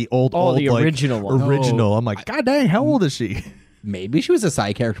meant the old the original one. Original. I'm like, God dang, how old is she? Maybe she was a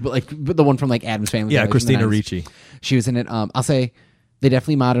side character, but the one from Addams Family. Yeah, Christina Ricci. She was in it. I'll say they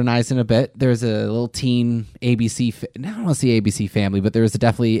definitely modernized it a bit. There's a little teen ABC. I don't want to say ABC Family, but there was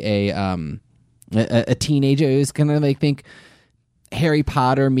definitely a a teenager. It was kind of like think Harry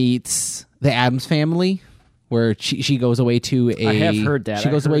Potter meets the Addams Family, where she goes away to a. I have heard that. She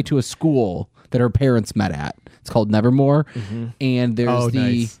goes away to a school that her parents met at. It's called Nevermore, and there's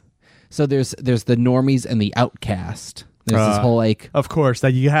nice. So there's the normies and the outcast. There's this whole like. Of course,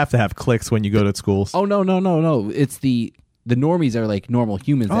 that you have to have cliques when you go to schools. Oh no! It's the normies are like normal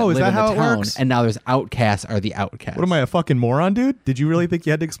humans that is live that in the how it town, works? and now there's outcasts are the outcasts. What am I, a fucking moron, dude? Did you really think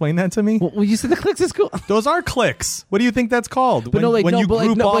you had to explain that to me? Well, you said the cliques is cool. Those are cliques. What do you think that's called? But when you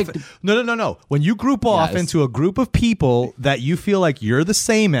group off. like, No. When you group off Yes. into a group of people that you feel like you're the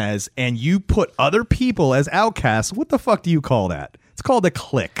same as, and you put other people as outcasts, what the fuck do you call that? It's called a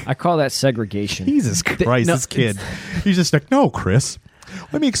clique. I call that segregation. Jesus Christ, no, this kid. He's just like, no, Chris.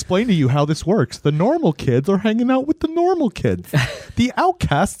 Let me explain to you how this works. The normal kids are hanging out with the normal kids. The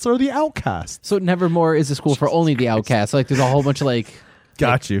outcasts are the outcasts. So Nevermore is a school for only the outcasts. So, like there's a whole bunch of like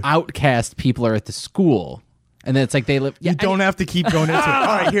outcast people are at the school. And then it's like they live. You don't have to keep going into it. All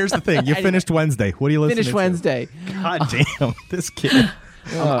right, here's the thing. You finished Wednesday. What are you listening to? Finish Wednesday. God damn, this kid.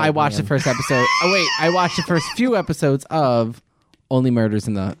 I watched the first episode. Oh wait, I watched the first few episodes of Only Murders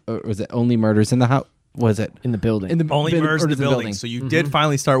in the. Or was it Only Murders in the House? Was it in the building? Only Murders in the building. So you did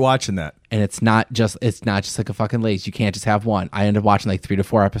finally start watching that. And it's not just like a fucking lace. You can't just have one. I ended up watching like 3 to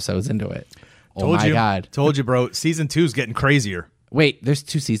 4 episodes into it. Oh my god! Told you, bro. Season 2 is getting crazier. Wait, there's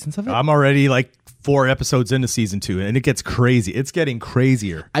 2 seasons of it? I'm already like 4 episodes into season 2, and it gets crazy. It's getting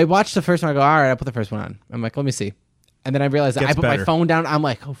crazier. I watched the first one. I go, all right, I'll put the first one on. I'm like, let me see. And then I realized that I put my phone down. I'm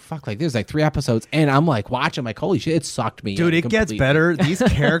like, oh fuck! Like there's like 3 episodes, and I'm like watching. I'm like, holy shit! It sucked me, dude. It completely. gets better. These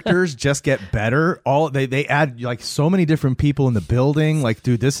characters just get better. They add like so many different people in the building. Like,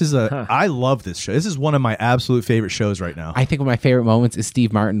 dude, this is I love this show. This is one of my absolute favorite shows right now. I think one of my favorite moments is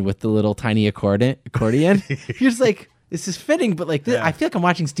Steve Martin with the little tiny accordion. You're just like, this is fitting, but like, I feel like I'm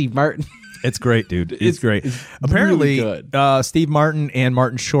watching Steve Martin. It's great, dude. It's great. Apparently, really good. Steve Martin and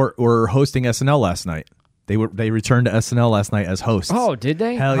Martin Short were hosting SNL last night. They returned to SNL last night as hosts. Oh, did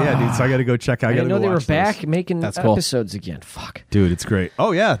they? Hell yeah, dude! So I got to go check out. I didn't know they were those. back making That's cool. episodes again. Fuck, dude, it's great.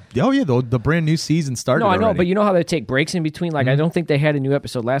 Oh yeah. The brand new season started. No, I know, already. but you know how they take breaks in between. Like I don't think they had a new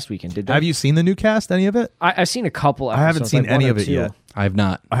episode last weekend. Did they? Have you seen the new cast? Any of it? I've seen a couple. Episodes, I haven't seen like any 1 of or it 2. yet. I have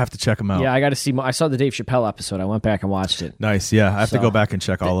not. I have to check them out. Yeah, I got to see. I saw the Dave Chappelle episode. I went back and watched it. Nice. Yeah, I have to go back and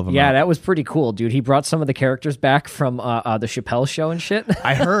check all of them. Yeah, out. that was pretty cool, dude. He brought some of the characters back from the Chappelle show and shit.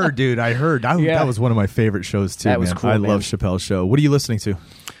 I heard, dude. That was one of my favorite shows too. That was man. cool, I man. love Chappelle's show. What are you listening to?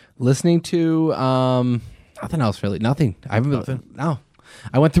 Listening to nothing else really. Nothing. I haven't. Nothing. No.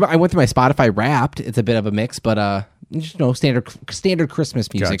 I went through my Spotify Wrapped. It's a bit of a mix, but standard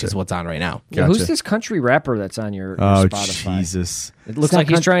Christmas music Gotcha. is what's on right now. Well, who's this country rapper that's on your Oh Spotify? Jesus! It looks like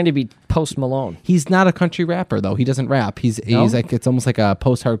he's trying to be Post Malone. He's not a country rapper though. He doesn't rap. He's like it's almost like a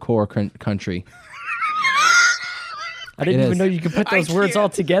post-hardcore country. I didn't It even is. know you could put those words all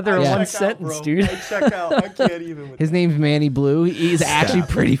together in one sentence, dude. Check out. I can't even. His name's Manny Blue. He's actually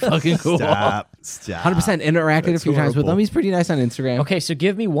pretty fucking cool. Stop. 100% interacted a few times with him. He's pretty nice on Instagram. Okay, so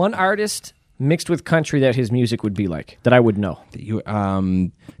give me one artist mixed with country that his music would be like, that I would know. You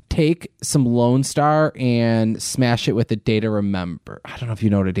take some Lone Star and smash it with a Day to Remember. I don't know if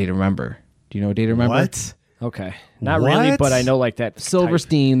you know what a Day to Remember. Do you know a Day to Remember? What? Okay. Not really, but I know like that.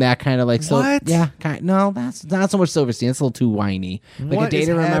 Silverstein, that kind of like What? Yeah, no, that's not so much Silverstein. It's a little too whiny. Like What a Day is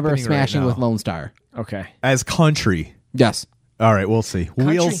to Remember happening smashing right with now? Lone Star. Okay. As country. Yes. All right, we'll see. We'll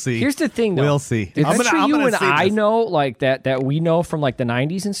Country- see. Here's the thing, though. We'll see. The country you and say I this. know, like that we know from like the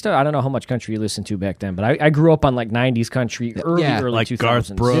 90s and stuff. I don't know how much country you listened to back then, but I grew up on like 90s country, early like 2000s.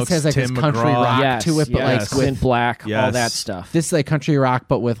 Garth Brooks, This has like Tim this country McGraw. rock Yes, to it, but like Clint with Black, all Yes. that stuff. this is like country rock,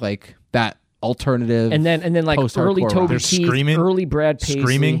 but with like that alternative. And then like post-hardcore early rock. Toby They're Keith, screaming? early Brad Paisley.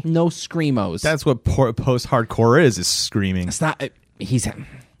 Screaming? no screamos. That's what post-hardcore is screaming. it's not.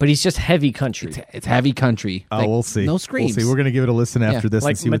 But he's just heavy country. It's heavy country. Oh, Like, we'll see. No screams. We'll see. We're going to give it a listen after this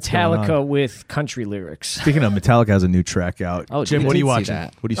Like and see what's going on. Metallica with country lyrics. Speaking of, Metallica has a new track out. Oh, Jim, dude, what I are you did see watching?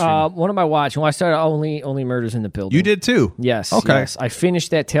 that. What are you streaming? What am I watching? Well, I started Only Murders in the Building. You did too? Yes. Okay. Yes. I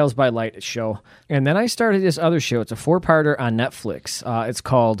finished that Tales by Light show. And then I started this other show. It's a 4-parter on Netflix. It's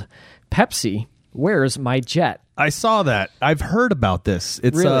called Pepsi, Where's My Jet? I saw that. I've heard about this.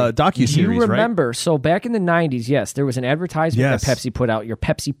 It's Really? a docuseries, You right? remember, so back in the 90s, yes, there was an advertisement Yes. that Pepsi put out, your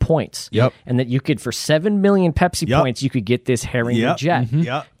Pepsi points. Yep. And that you could, for 7 million Pepsi Yep. points, you could get this Harrier Yep. jet.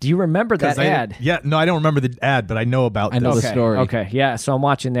 Yep. Do you remember that ad? Yeah, no, I don't remember the ad, but I know about I know this. the story. Okay, yeah, so I'm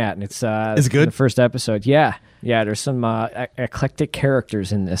watching that, and it's Is it good? the first episode. Yeah, there's some eclectic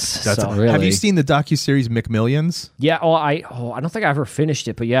characters in this. That's so. Really? Have you seen the docuseries McMillions? Yeah, I don't think I ever finished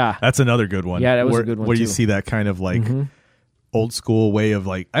it, but yeah. That's another good one. Yeah, that was a good one, Where you too. see that kind of like old school way of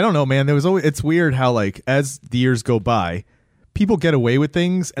like, I don't know, man. There was always, it's weird how like as the years go by, people get away with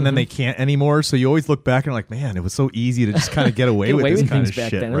things and then they can't anymore. So you always look back and like, man, it was so easy to just kind of get away with this kind things of back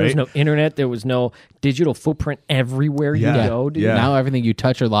shit. then. Right? There was no internet. There was no digital footprint everywhere you go. Dude. Yeah. Now everything you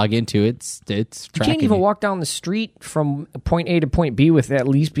touch or log into, it's You tracking can't even you. walk down the street from point A to point B with at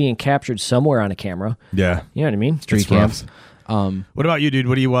least being captured somewhere on a camera. Yeah. You know what I mean? Street It's rough. camps. What about you, dude?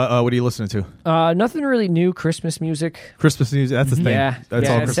 What are you listening to? Nothing really new. Christmas music. Christmas music. That's the thing. Yeah, That's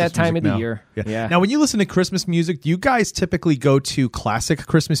yeah, all it's Christmas that time music of the now. year. Yeah. Now, when you listen to Christmas music, do you guys typically go to classic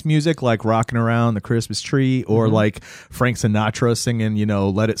Christmas music like "Rocking Around the Christmas Tree" or like Frank Sinatra singing,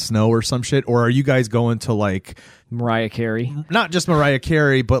 "Let It Snow" or some shit? Or are you guys going to like Mariah Carey. not just Mariah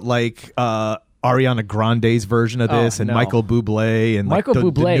Carey, but like Ariana Grande's version of this and no. Michael Bublé and like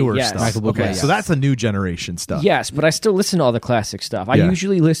Michael the Bublé, newer yes. stuff? Michael Bublé, okay, yes. so that's the new generation stuff. Yes, but I still listen to all the classic stuff. I Yeah.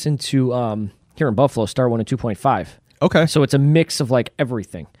 usually listen to here in Buffalo, Star 102.5. Okay. So it's a mix of like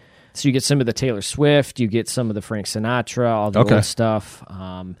everything. So you get some of the Taylor Swift, you get some of the Frank Sinatra, all the Okay. old stuff.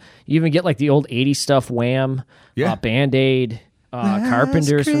 You even get like the old 80s stuff, Wham, Yeah. Band-Aid,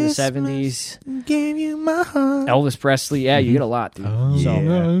 Carpenters from the 70s, Gave you my heart. Elvis Presley. Yeah, you get a lot, dude. So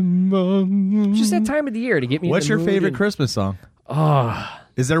Yeah. just that time of the year to get me in What's the your mood favorite and- Christmas song?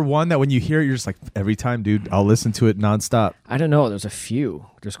 Is there one that when you hear it, you're just like, every time, dude, I'll listen to it nonstop? I don't know. There's a few.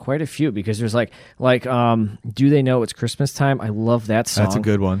 There's quite a few because there's like Do They Know It's Christmas Time? I love that song. That's a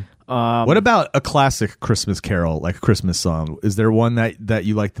good one. What about a classic Christmas carol, like a Christmas song? Is there one that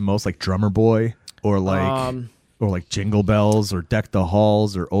you like the most, like Drummer Boy or like Jingle Bells or Deck the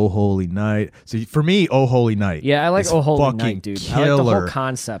Halls or Oh Holy Night? So for me, Oh Holy Night. Yeah, I like is Oh Holy fucking Night, dude. Killer. I like the whole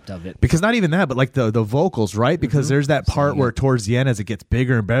concept of it. Because not even that, but like the vocals, right? Because there's that part where towards the end, as it gets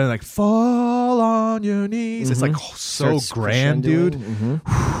bigger and better, like fall on your knees. It's like so Starts grand, dude. crescendoing.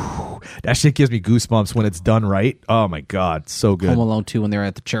 That shit gives me goosebumps when it's done right. Oh my god, so good. Home Alone 2 when they were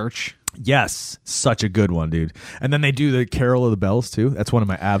at the church. Yes, such a good one, dude. And then they do the Carol of the Bells too. That's one of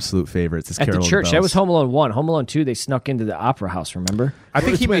my absolute favorites. Is At Carol the of church, the that Bells. was Home Alone 1. Home Alone 2, they snuck into the opera house, remember? I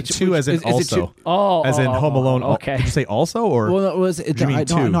think he meant two, as in is it also. two? Oh, as in oh, Home oh, Alone. okay. Did you say also or? Well, was it? Did you mean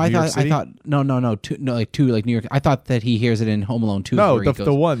two? No, I New York thought. City? No, two, no, like two, like New York. I thought that he hears it in Home Alone 2. No, where he the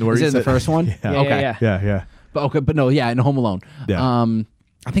goes, one where is he it in the said- first one? Yeah. Okay, Yeah. but no, yeah, in Home Alone. Yeah.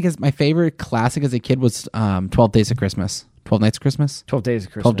 I think my favorite classic as a kid was 12 Days of Christmas. 12 Nights of Christmas. 12 Days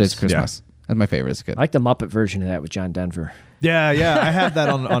of Christmas. 12 Days of Christmas. That's my favorite as a kid. I like the Muppet version of that with John Denver. Yeah. I have that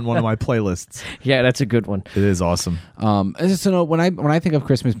on one of my playlists. Yeah, that's a good one. It is awesome. So no, when I think of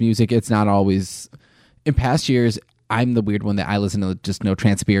Christmas music, it's not always. In past years, I'm the weird one that I listen to just no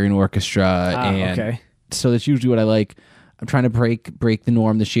Trans-Siberian Orchestra, and okay. so that's usually what I like. I'm trying to break the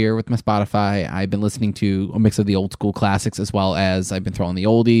norm this year with my Spotify. I've been listening to a mix of the old school classics as well as I've been throwing the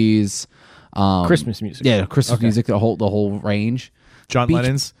oldies. Christmas music. Yeah, Christmas music, the whole range. John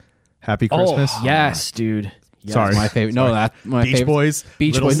Lennon's Happy Christmas. Oh, yes, dude. Yes. Sorry. My favorite. No, that's my Beach favorite. Boys.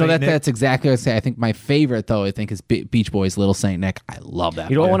 Beach Little Boys. No, Saint Nick. that's exactly what I say. I think my favorite though, is Beach Boys, Little Saint Nick. I love that.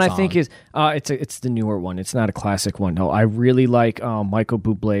 You know what one I song. think is it's the newer one. It's not a classic one. No, I really like Michael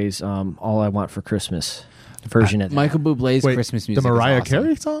Bublé's "All I Want for Christmas" version of that. Michael Bublé's Wait, Christmas music. the Mariah is awesome.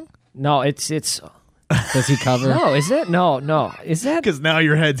 Carey song? No, it's Does he cover? no. Is it no? Is that? Because now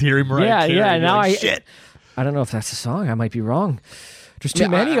your head's hearing Mariah Yeah, Carey. yeah. You're Now like, shit. I don't know if that's a song. I might be wrong. There's too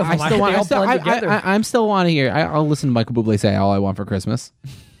many of them. I still want. They all blend together. I'm still want to hear. I'll listen to Michael Bublé say "All I Want for Christmas."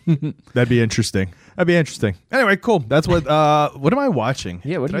 That'd be interesting. Anyway, cool. That's what. What am I watching?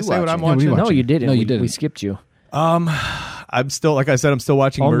 Yeah, what Did are I you say what I'm watching? watching? Yeah, No, you didn't. No, you We didn't. skipped you. I'm still, like I said, I'm still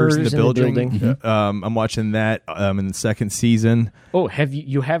watching All Murders in the Murders Building. I'm watching that in the second season. Oh, have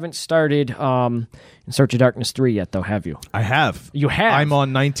you haven't started In Search of Darkness 3 yet, though, have you? I have. You have? I'm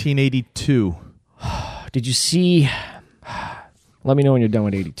on 1982. Did you see... Let me know when you're done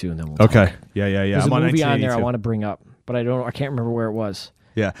with 82, and then we'll talk. Okay. Yeah. There's I'm a on movie on 1982. there I want to bring up, but I can't remember where it was.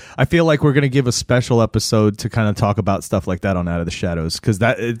 Yeah, I feel like we're gonna give a special episode to kind of talk about stuff like that on Out of the Shadows because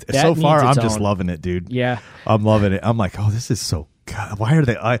so far needs I'm its just own. loving it, dude. Yeah. I'm loving it. I'm like, oh, this is so. God, why are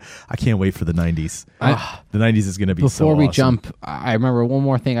they? I can't wait for the 90s. The 90s is gonna be so Before we awesome. jump, I remember one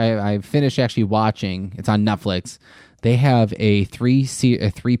more thing. I finished actually watching. It's on Netflix. They have a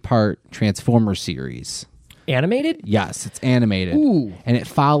three-part Transformers series. Animated? Yes, it's animated. Ooh. And it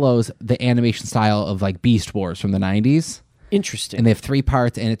follows the animation style of like Beast Wars from the 90s. Interesting. And they have 3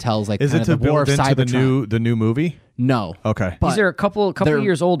 parts, and it tells like Is kind it of to the war build of into Cybertron. the new movie? No. Okay. But These are a couple they're-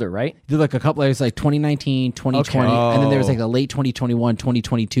 years older, right? There's like a couple. There's like 2019, 2020, Okay. and then there was Oh. like the late 2021,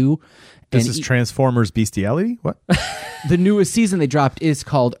 2022. This is Transformers Bestiality? What? The newest season they dropped is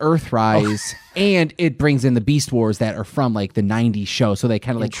called Earthrise, and it brings in the Beast Wars that are from like the 90s show. So they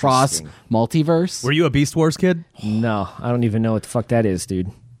kind of like cross multiverse. Were you a Beast Wars kid? No, I don't even know what the fuck that is,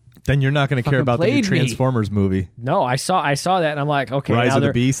 dude. Then you're not going to care about the new Transformers movie. No, I saw that, and I'm like, okay, Rise now of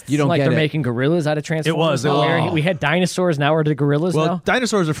the Beasts. You don't like get they're it. making gorillas out of Transformers. It was. We had dinosaurs, now we're the gorillas Well, now?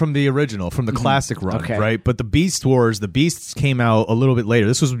 dinosaurs are from the original, from the classic run, Okay. right? But the Beast Wars, the Beasts came out a little bit later.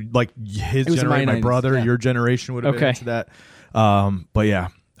 This was like his was in generation, my my 90s, brother, yeah. your generation would have been Okay. into that. But yeah.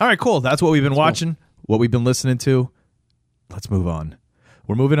 All right, cool. That's what we've been watching, what we've been listening to. Let's move on.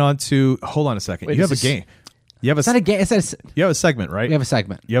 We're moving on to, hold on a second. Wait, you have a is this- game. You have It's not a game. you have a segment, right? We have a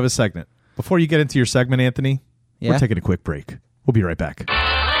segment. You have a segment. Before you get into your segment, Anthony, Yeah? we're taking a quick break. We'll be right back.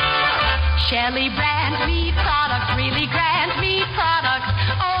 Shelley brand meat products, really grand meat products.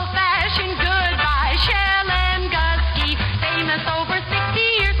 Old-fashioned good by Shell and Gusky. Famous over 60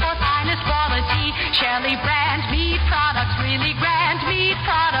 years for finest quality. Shelley brand meat products, really grand meat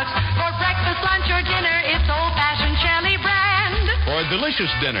products. For breakfast, lunch, or dinner, it's old-fashioned Shelley brand. For a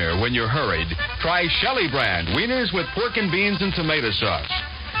delicious dinner when you're hurried, try Shelley brand wieners with pork and beans and tomato sauce.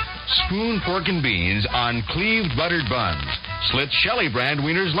 Spoon pork and beans on cleaved buttered buns. Slit Shelley brand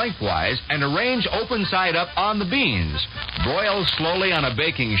wieners lengthwise and arrange open side up on the beans. Broil slowly on a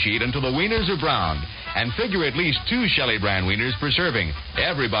baking sheet until the wieners are browned. And figure at least 2 Shelley brand wieners per serving.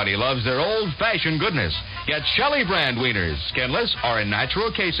 Everybody loves their old-fashioned goodness. Get Shelley brand wieners, skinless or in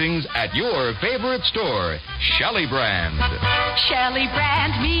natural casings at your favorite store. Shelley brand. Shelley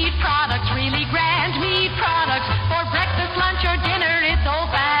brand meat products, really grand meat products. For breakfast, lunch, or dinner, it's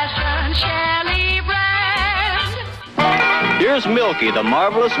old-fashioned Shelley brand. Here's Milky, the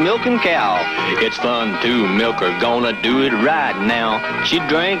marvelous milking cow. It's fun to milk her, gonna do it right now. She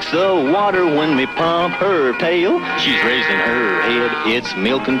drinks the water when we pump her tail. She's raising her head, it's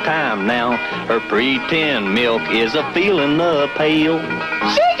milking time now. Her pretend milk is a feeling the pail.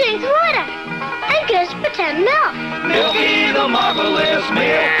 She drinks water and gives pretend milk. Milky, the marvelous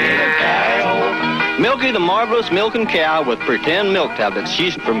milking cow. Milky, the marvelous milking cow with pretend milk tablets.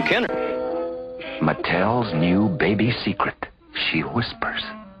 She's from Kenner. Mattel's new baby secret. She whispers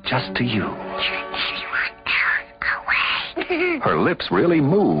just to you. Away. Her lips really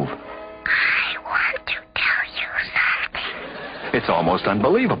move. I want to tell you something. It's almost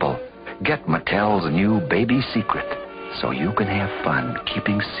unbelievable. Get Mattel's new baby secret so you can have fun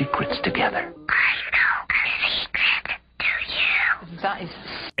keeping secrets together. I know a secret. Do you?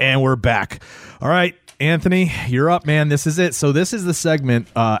 And we're back. All right, Anthony, you're up, man. This is it. So this is the segment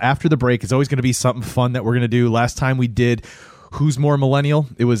after the break. It's always going to be something fun that we're going to do. Last time we did Who's More Millennial?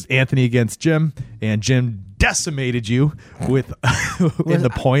 It was Anthony against Jim, and Jim decimated you with in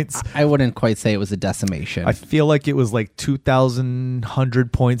the points. I wouldn't quite say it was a decimation. I feel like it was like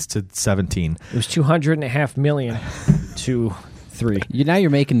 2,100 points to 17. It was 200.5 million to 3. Now you're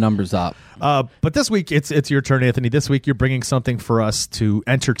making numbers up. But this week, it's your turn, Anthony. This week, you're bringing something for us to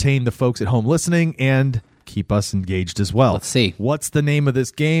entertain the folks at home listening and keep us engaged as well. Let's see. What's the name of this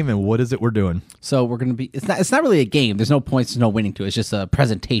game and what is it we're doing? So we're going to be. It's not really a game. There's no points. There's no winning to it. It's just a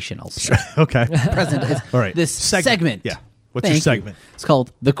presentation. I'll say. Okay. All right. This segment. Yeah. What's your Thank you. segment? It's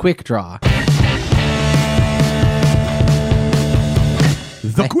called the Quick Draw.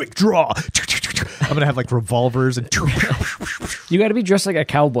 The Quick Draw. I'm going to have like revolvers and. You got to be dressed like a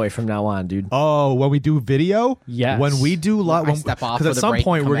cowboy from now on, dude. Oh, when we do video? Yes. When we do step off because for at the some break,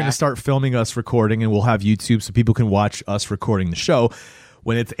 point come we're going to back. start filming us recording, and we'll have YouTube so people can watch us recording the show.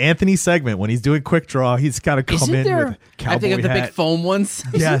 When it's Anthony's segment, when he's doing Quick Draw, he's got to come Isn't in there- with a cowboy I think of the hat. big foam ones.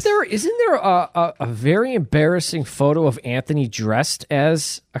 Yes. Isn't there a very embarrassing photo of Anthony dressed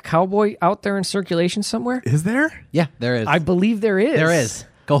as a cowboy out there in circulation somewhere? Is there? Yeah, there is. I believe there is. There is.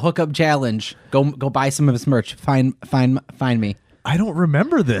 Go hook up challenge. Go buy some of his merch. Find me. I don't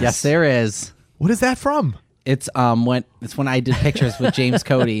remember this. Yes, there is. What is that from? It's when I did pictures with James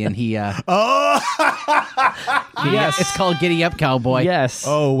Cody and he Yes. it's called Giddy Up Cowboy. Yes.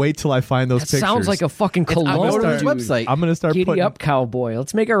 Oh, wait till I find those That pictures. sounds like a fucking I'm gonna cologne. go to his dude. website. I'm going to start Giddy putting up cowboy.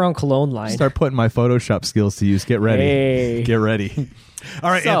 Let's make our own cologne line. start putting my Photoshop skills to use. Get ready. Hey. Get ready.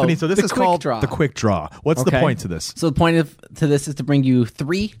 All right, So, Anthony. So this the is Quick called Draw. the Quick Draw. What's the Okay. point to this? So the point to this is to bring you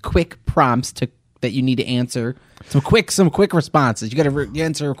 3 quick prompts that you need to answer. Some quick responses. You got to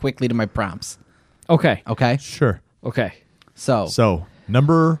answer quickly to my prompts. Okay. Okay. Sure. Okay. So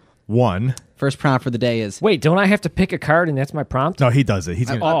number 1. First prompt for the day is Wait, don't I have to pick a card and that's my prompt? No, he does it. He's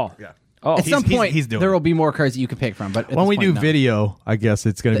gonna. Oh. Yeah. Oh. at some point he's doing there it. will be more cards that you can pick from. But at When this we point, do no. video, I guess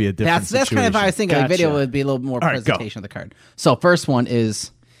it's going to be a different That's kind of how I was thinking. Like video Gotcha. would be a little more All right, go. presentation of the card. So first one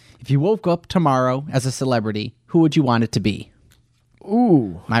is, if you woke up tomorrow as a celebrity, who would you want it to be?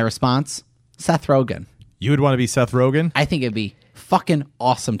 Ooh. My response, Seth Rogen. You would want to be Seth Rogen? I think it'd be fucking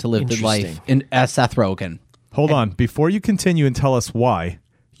awesome to live the life as Seth Rogen. Hold on. Before you continue and tell us why,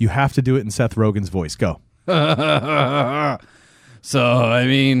 you have to do it in Seth Rogen's voice. Go. So, I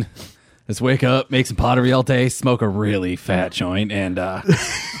mean, let's wake up, make some pottery all day, smoke a really fat joint, and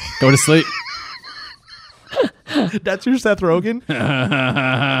go to sleep. That's your Seth Rogen?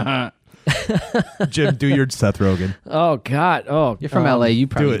 Jim, do your Seth Rogen. Oh, God. Oh, you're from LA. You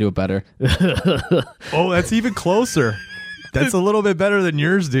probably do it better. Oh, that's even closer. That's a little bit better than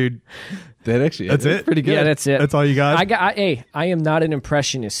yours, dude. That's it? Pretty good. Yeah, that's it. That's all you got? I am not an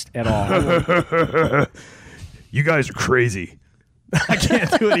impressionist at all. You guys are crazy. I can't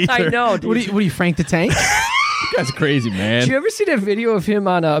do it either. I know, dude. What are you, Frank the Tank? That's crazy, man. Did you ever see that video of him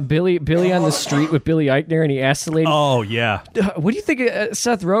on Billy on the street with Billy Eichner, and he asked the lady, "Oh yeah, what do you think of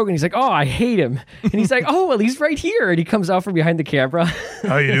Seth Rogen?" He's like, "Oh, I hate him," and he's like, "Oh, well, he's right here," and he comes out from behind the camera.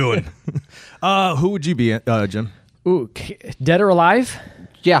 How you doing? Who would you be, Jim? Ooh, dead or alive?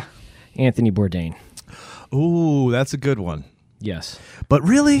 Yeah, Anthony Bourdain. Ooh, that's a good one. Yes. But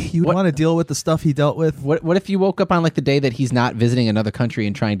really, you'd want to deal with the stuff he dealt with? What if you woke up on like the day that he's not visiting another country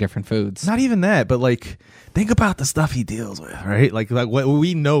and trying different foods? Not even that, but like think about the stuff he deals with, right? Like what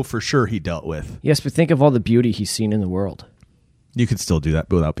we know for sure he dealt with. Yes, but think of all the beauty he's seen in the world. You could still do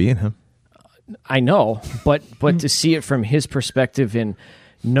that without being him. I know, but to see it from his perspective and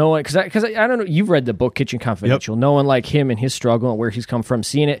knowing, because I don't know, you've read the book Kitchen Confidential, knowing like him and his struggle and where he's come from,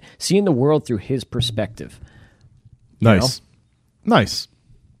 seeing the world through his perspective. Nice. Nice.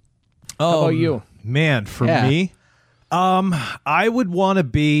 How about you? Man, for me, I would want to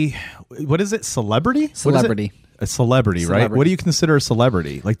be, what is it, celebrity? Celebrity. A celebrity, right? What do you consider a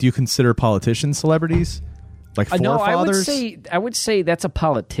celebrity? Like, do you consider politicians celebrities? Like forefathers? No, I would say that's a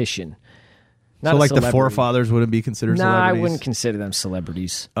politician. So like the forefathers wouldn't be considered celebrities? I wouldn't consider them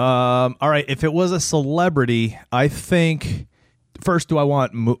celebrities. All right, if it was a celebrity, I think... First, do I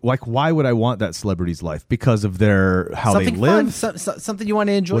want why would I want that celebrity's life? Because of how something they live, fun, something you want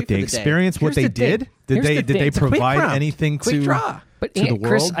to enjoy, what they experienced, what they did. Did they provide anything to the world?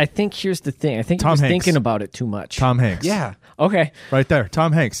 Chris, I think here's the thing. I think Tom he was Hanks. thinking about it too much. Tom Hanks. Yeah. Okay. Right there,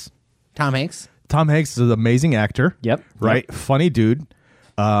 Tom Hanks. Tom Hanks. Tom Hanks is an amazing actor. Yep. Right. Yep. Funny dude.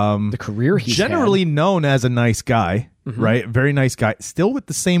 The career he's generally known as a nice guy. Mm-hmm. Right. Very nice guy. Still with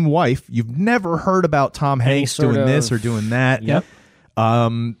the same wife. You've never heard about Tom Hanks doing this or doing that. Yep.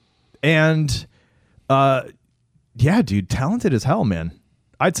 Yeah, dude, talented as hell, man.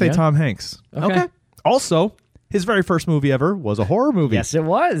 I'd say Tom Hanks. Okay. Also, his very first movie ever was a horror movie. Yes, it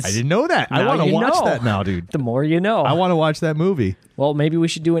was. I didn't know that. I want to watch that now, dude. The more you know. I want to watch that movie. Well, maybe we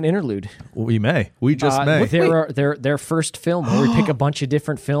should do an interlude. We may. We just may. Their first film where we pick a bunch of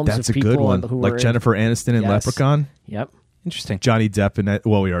different films That's of a people good one. who Like were Jennifer Aniston in Leprechaun. Yep. Interesting. Johnny Depp in that.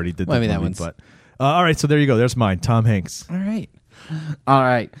 Well, we already did that one's... but all right, so there you go. There's mine. Tom Hanks. All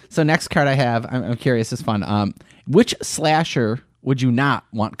right. So next card I have, I'm curious, this is fun. Which slasher would you not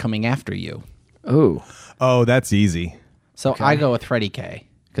want coming after you? Oh, that's easy. So I go with Freddie K.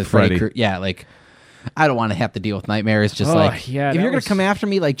 Because Freddie, like, I don't want to have to deal with nightmares. Just if you're going to come after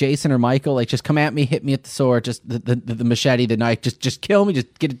me like Jason or Michael, like just come at me, hit me at the sword, just the machete, the knife, just kill me,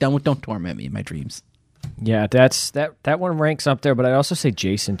 just get it done with. Don't torment me in my dreams. Yeah, that one ranks up there, but I'd also say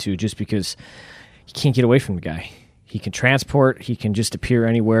Jason too, just because you can't get away from the guy. He can transport. He can just appear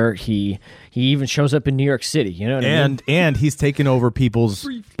anywhere. He even shows up in New York City. You know what I mean? And he's taken over people's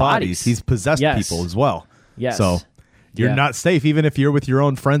bodies. He's possessed people as well. Yes. So you're not safe, even if you're with your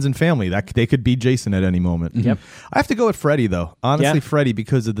own friends and family. That they could be Jason at any moment. Yep. I have to go with Freddy though. Honestly, Freddy,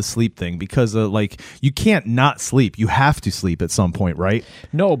 because of the sleep thing. Because of, you can't not sleep. You have to sleep at some point, right?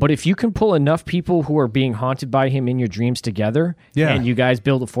 No, but if you can pull enough people who are being haunted by him in your dreams together, and you guys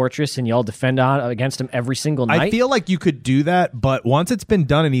build a fortress and you all defend against him every single night. I feel like you could do that, but once it's been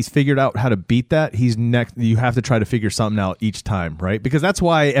done and he's figured out how to beat that, he's next. You have to try to figure something out each time, right? Because that's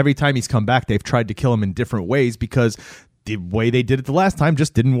why every time he's come back, they've tried to kill him in different ways because the way they did it the last time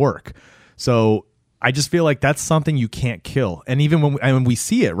just didn't work. So I just feel like that's something you can't kill. And even when we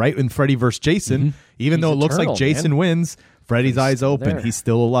see it, right, in Freddy versus Jason, even though it looks like Jason wins, Freddy's eyes open. He's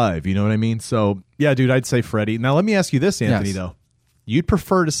still alive. You know what I mean? So, yeah, dude, I'd say Freddy. Now, let me ask you this, Anthony, though. You'd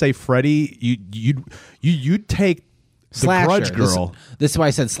prefer to say Freddy? You'd take the Grudge Girl. This is why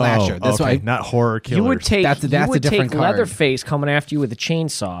I said slasher. That's why not horror killers. You would take, that's a different card. Leatherface coming after you with a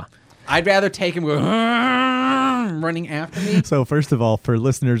chainsaw. I'd rather take him running after me. So first of all, for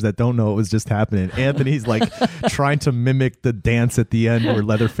listeners that don't know what was just happening, Anthony's trying to mimic the dance at the end where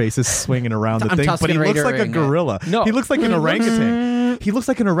Leatherface is swinging around the thing, but he looks like a gorilla. No, he looks like an orangutan. He looks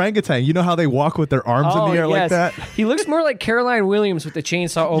like an orangutan. You know how they walk with their arms in the air like that? He looks more like Caroline Williams with the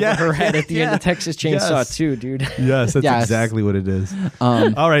chainsaw over her head at the end of Texas Chainsaw too, dude. Yes, that's exactly what it is.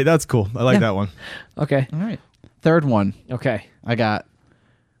 All right, that's cool. I like that one. Okay. All right. Third one. Okay. I got,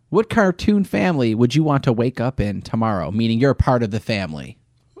 what cartoon family would you want to wake up in tomorrow? Meaning you're a part of the family.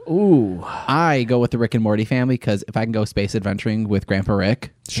 Ooh. I go with the Rick and Morty family because if I can go space adventuring with Grandpa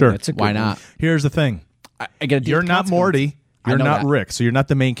Rick, sure, why not? Here's the thing. I get you're not Morty. You're not Rick. So you're not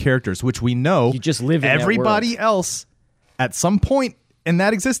the main characters, which we know. You just live in everybody that world. else at some point in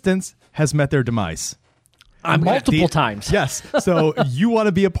that existence has met their demise. Multiple times. Yes. So you want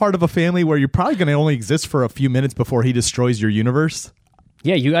to be a part of a family where you're probably going to only exist for a few minutes before he destroys your universe?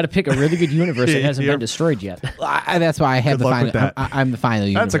 Yeah, you got to pick a really good universe that hasn't been destroyed yet. That's why I have the final. I'm the final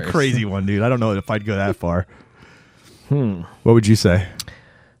universe. That's a crazy one, dude. I don't know if I'd go that far. What would you say?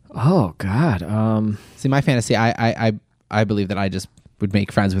 Oh God. See, my fantasy. I believe that I just would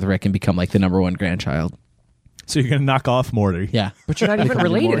make friends with Rick and become like the number one grandchild. So you're gonna knock off Morty? Yeah, but you're not even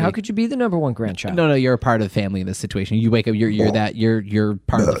related. How could you be the number one grandchild? No, you're a part of the family in this situation. You wake up, you're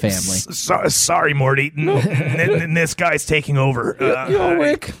part of the family. Sorry, Morty. This guy's taking over.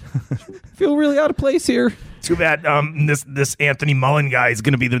 Rick, feel really out of place here. Too bad. This Anthony Mullen guy is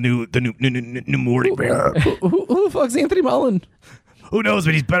gonna be the new Morty. Who the fuck's Anthony Mullen? Who knows?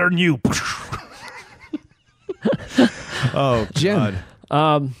 But he's better than you. Oh, Jim. God.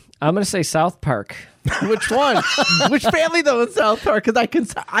 I'm gonna say South Park. Which one? Which family though in South Park?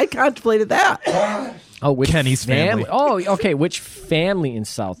 Because I contemplated that. Oh, which Kenny's family. Oh, okay. Which family in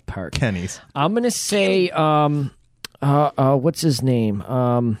South Park? Kenny's. I'm gonna say what's his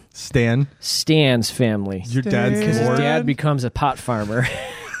name? Stan. Stan's family. Your dad's because his Lord? dad becomes a pot farmer.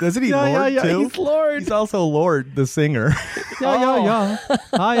 Doesn't he Lord too? He's Lord. He's also Lord, the singer. Yeah.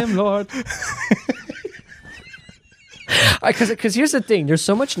 I am Lord. Because here's the thing, there's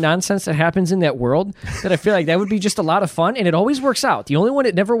so much nonsense that happens in that world that I feel like that would be just a lot of fun, and it always works out. The only one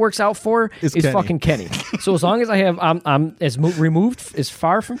it never works out for is Kenny. fucking Kenny. So as long as I'm as removed as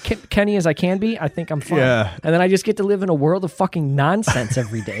far from Kenny as I can be, I think I'm fine. Yeah. And then I just get to live in a world of fucking nonsense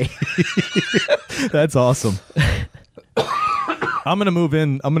every day. That's awesome. I'm gonna move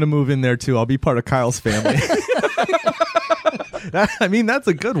in there too. I'll be part of Kyle's family. That's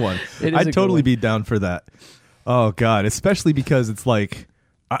a good one. I'd totally be down for that. Oh God, especially because it's like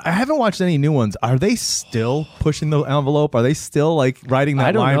I haven't watched any new ones. Are they still pushing the envelope? Are they still like writing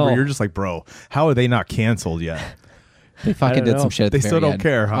that line where you're just like, bro, how are they not canceled yet? They fucking did some shit. At They the still very don't end.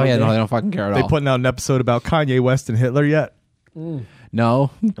 care, huh? Oh yeah, no, they don't fucking care at all. They putting out an episode about Kanye West and Hitler yet?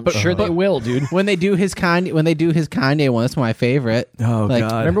 No, but sure they will, dude. When they do his Kanye one, that's my favorite. Oh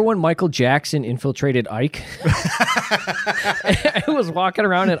God! Remember when Michael Jackson infiltrated Ike? I was walking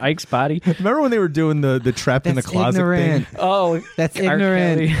around in Ike's body. Remember when they were doing the trapped in the closet ignorant. thing? Oh, that's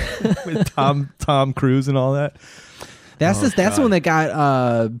ignorant. With Tom Cruise and all that. That's the one that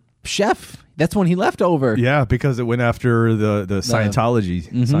got Chef. That's when he left over. Yeah, because it went after the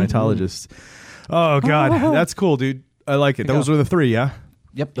Scientologists. Oh God, that's cool, dude. I like it. Those were the three, yeah?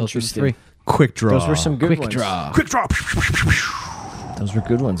 Yep, those were the three. Quick draw. Those were some good ones. Quick draw. Those were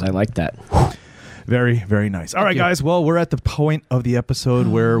good ones. I like that. Very, very nice. All right, guys. Well, we're at the point of the episode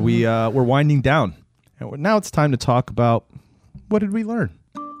where we're winding down. And now it's time to talk about what did we learn?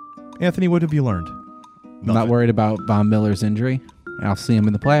 Anthony, what have you learned? I'm not worried about Von Miller's injury. I'll see him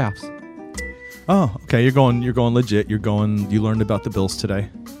in the playoffs. Oh, okay. You're going legit. You learned about the Bills today.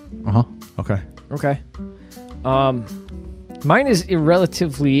 Uh-huh. Okay. Mine is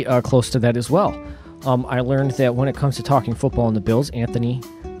relatively close to that as well. I learned that when it comes to talking football and the Bills, Anthony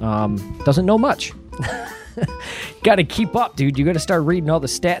doesn't know much. Got to keep up, dude. You got to start reading all the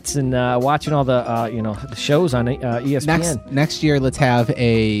stats and watching all the the shows on ESPN. Next year, let's have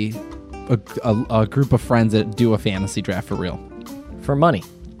a group of friends that do a fantasy draft for real, for money.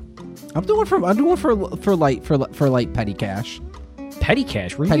 I'm doing for light petty cash. Petty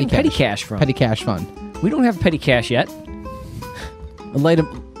cash? Where are you getting petty cash from? Petty cash fund. We don't have petty cash yet.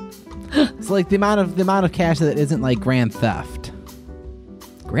 It's like the amount of cash that isn't like grand theft.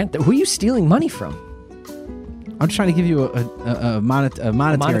 Who are you stealing money from? I'm just trying to give you a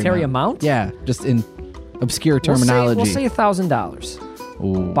monetary amount. Yeah, just in obscure terminology. We'll say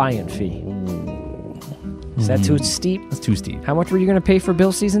 $1,000 buy-in fee. Is that too steep? That's too steep. How much were you going to pay for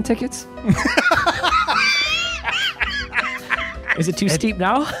Bill season tickets? Is it too steep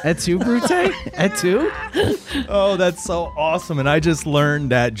now? At 2, Brute? At 2? Oh, that's so awesome. And I just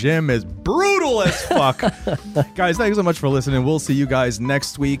learned that Jim is brutal as fuck. Guys, thanks so much for listening. We'll see you guys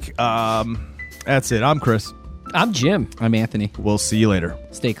next week. That's it. I'm Chris. I'm Jim. I'm Anthony. We'll see you later.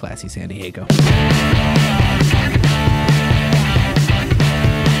 Stay classy, San Diego.